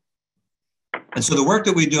 And so the work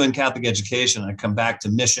that we do in Catholic education, I come back to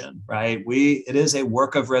mission, right? It is a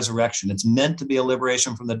work of resurrection. It's meant to be a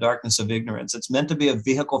liberation from the darkness of ignorance. It's meant to be a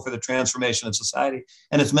vehicle for the transformation of society.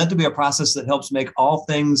 And it's meant to be a process that helps make all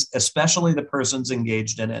things, especially the persons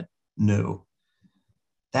engaged in it, new.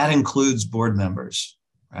 That includes board members,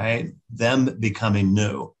 right? Them becoming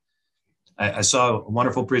new. I saw a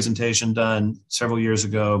wonderful presentation done several years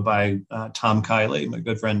ago by Tom Kiley, my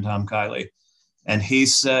good friend Tom Kiley. And he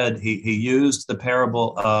said he used the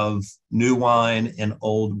parable of new wine in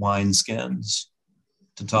old wineskins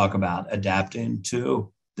to talk about adapting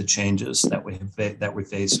to the changes that we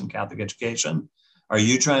face in Catholic education. Are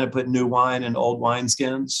you trying to put new wine in old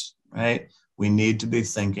wineskins, right? We need to be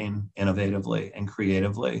thinking innovatively and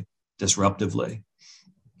creatively, disruptively.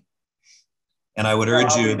 And I would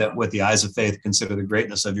urge you that with the eyes of faith, consider the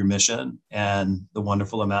greatness of your mission and the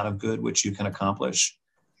wonderful amount of good which you can accomplish.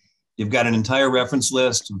 You've got an entire reference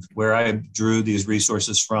list of where I drew these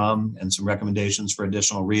resources from and some recommendations for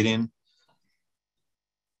additional reading.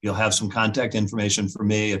 You'll have some contact information for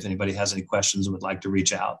me if anybody has any questions and would like to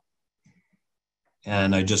reach out.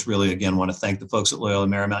 And I just really, again, want to thank the folks at Loyola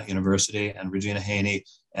Marymount University and Regina Haney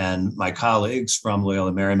and my colleagues from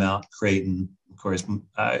Loyola Marymount, Creighton, of course,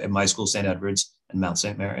 at my school, St. Edward's and Mount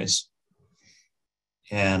St. Mary's.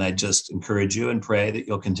 And I just encourage you and pray that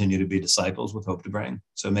you'll continue to be disciples with hope to bring.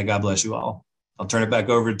 So may God bless you all. I'll turn it back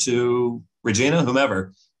over to Regina,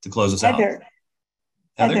 whomever, to close us out.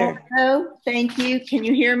 Heather. Marco, thank you. Can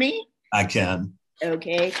you hear me? I can.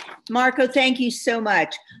 Okay. Marco, thank you so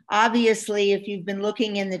much. Obviously, if you've been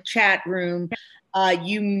looking in the chat room,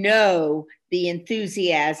 you know the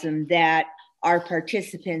enthusiasm that our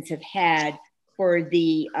participants have had for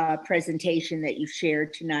the presentation that you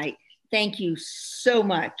shared tonight. Thank you so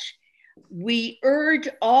much. We urge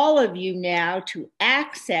all of you now to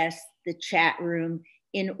access the chat room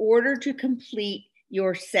in order to complete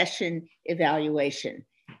your session evaluation.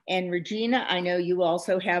 And Regina, I know you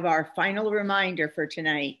also have our final reminder for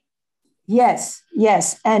tonight. Yes,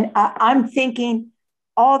 yes. And I'm thinking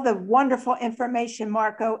all the wonderful information,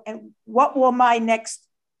 Marco, and what will my next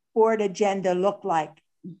board agenda look like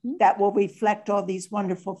that will reflect all these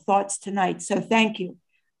wonderful thoughts tonight. So thank you.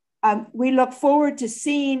 We look forward to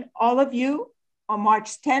seeing all of you on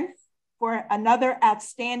March 10th for another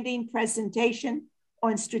outstanding presentation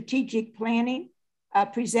on strategic planning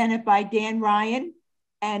presented by Dan Ryan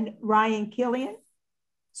and Ryan Killian.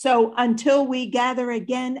 So until we gather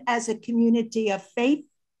again as a community of faith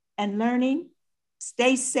and learning,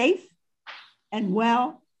 stay safe and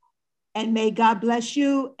well, and may God bless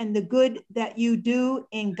you and the good that you do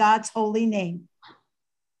in God's holy name.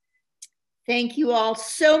 Thank you all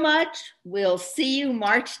so much. We'll see you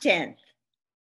March 10th.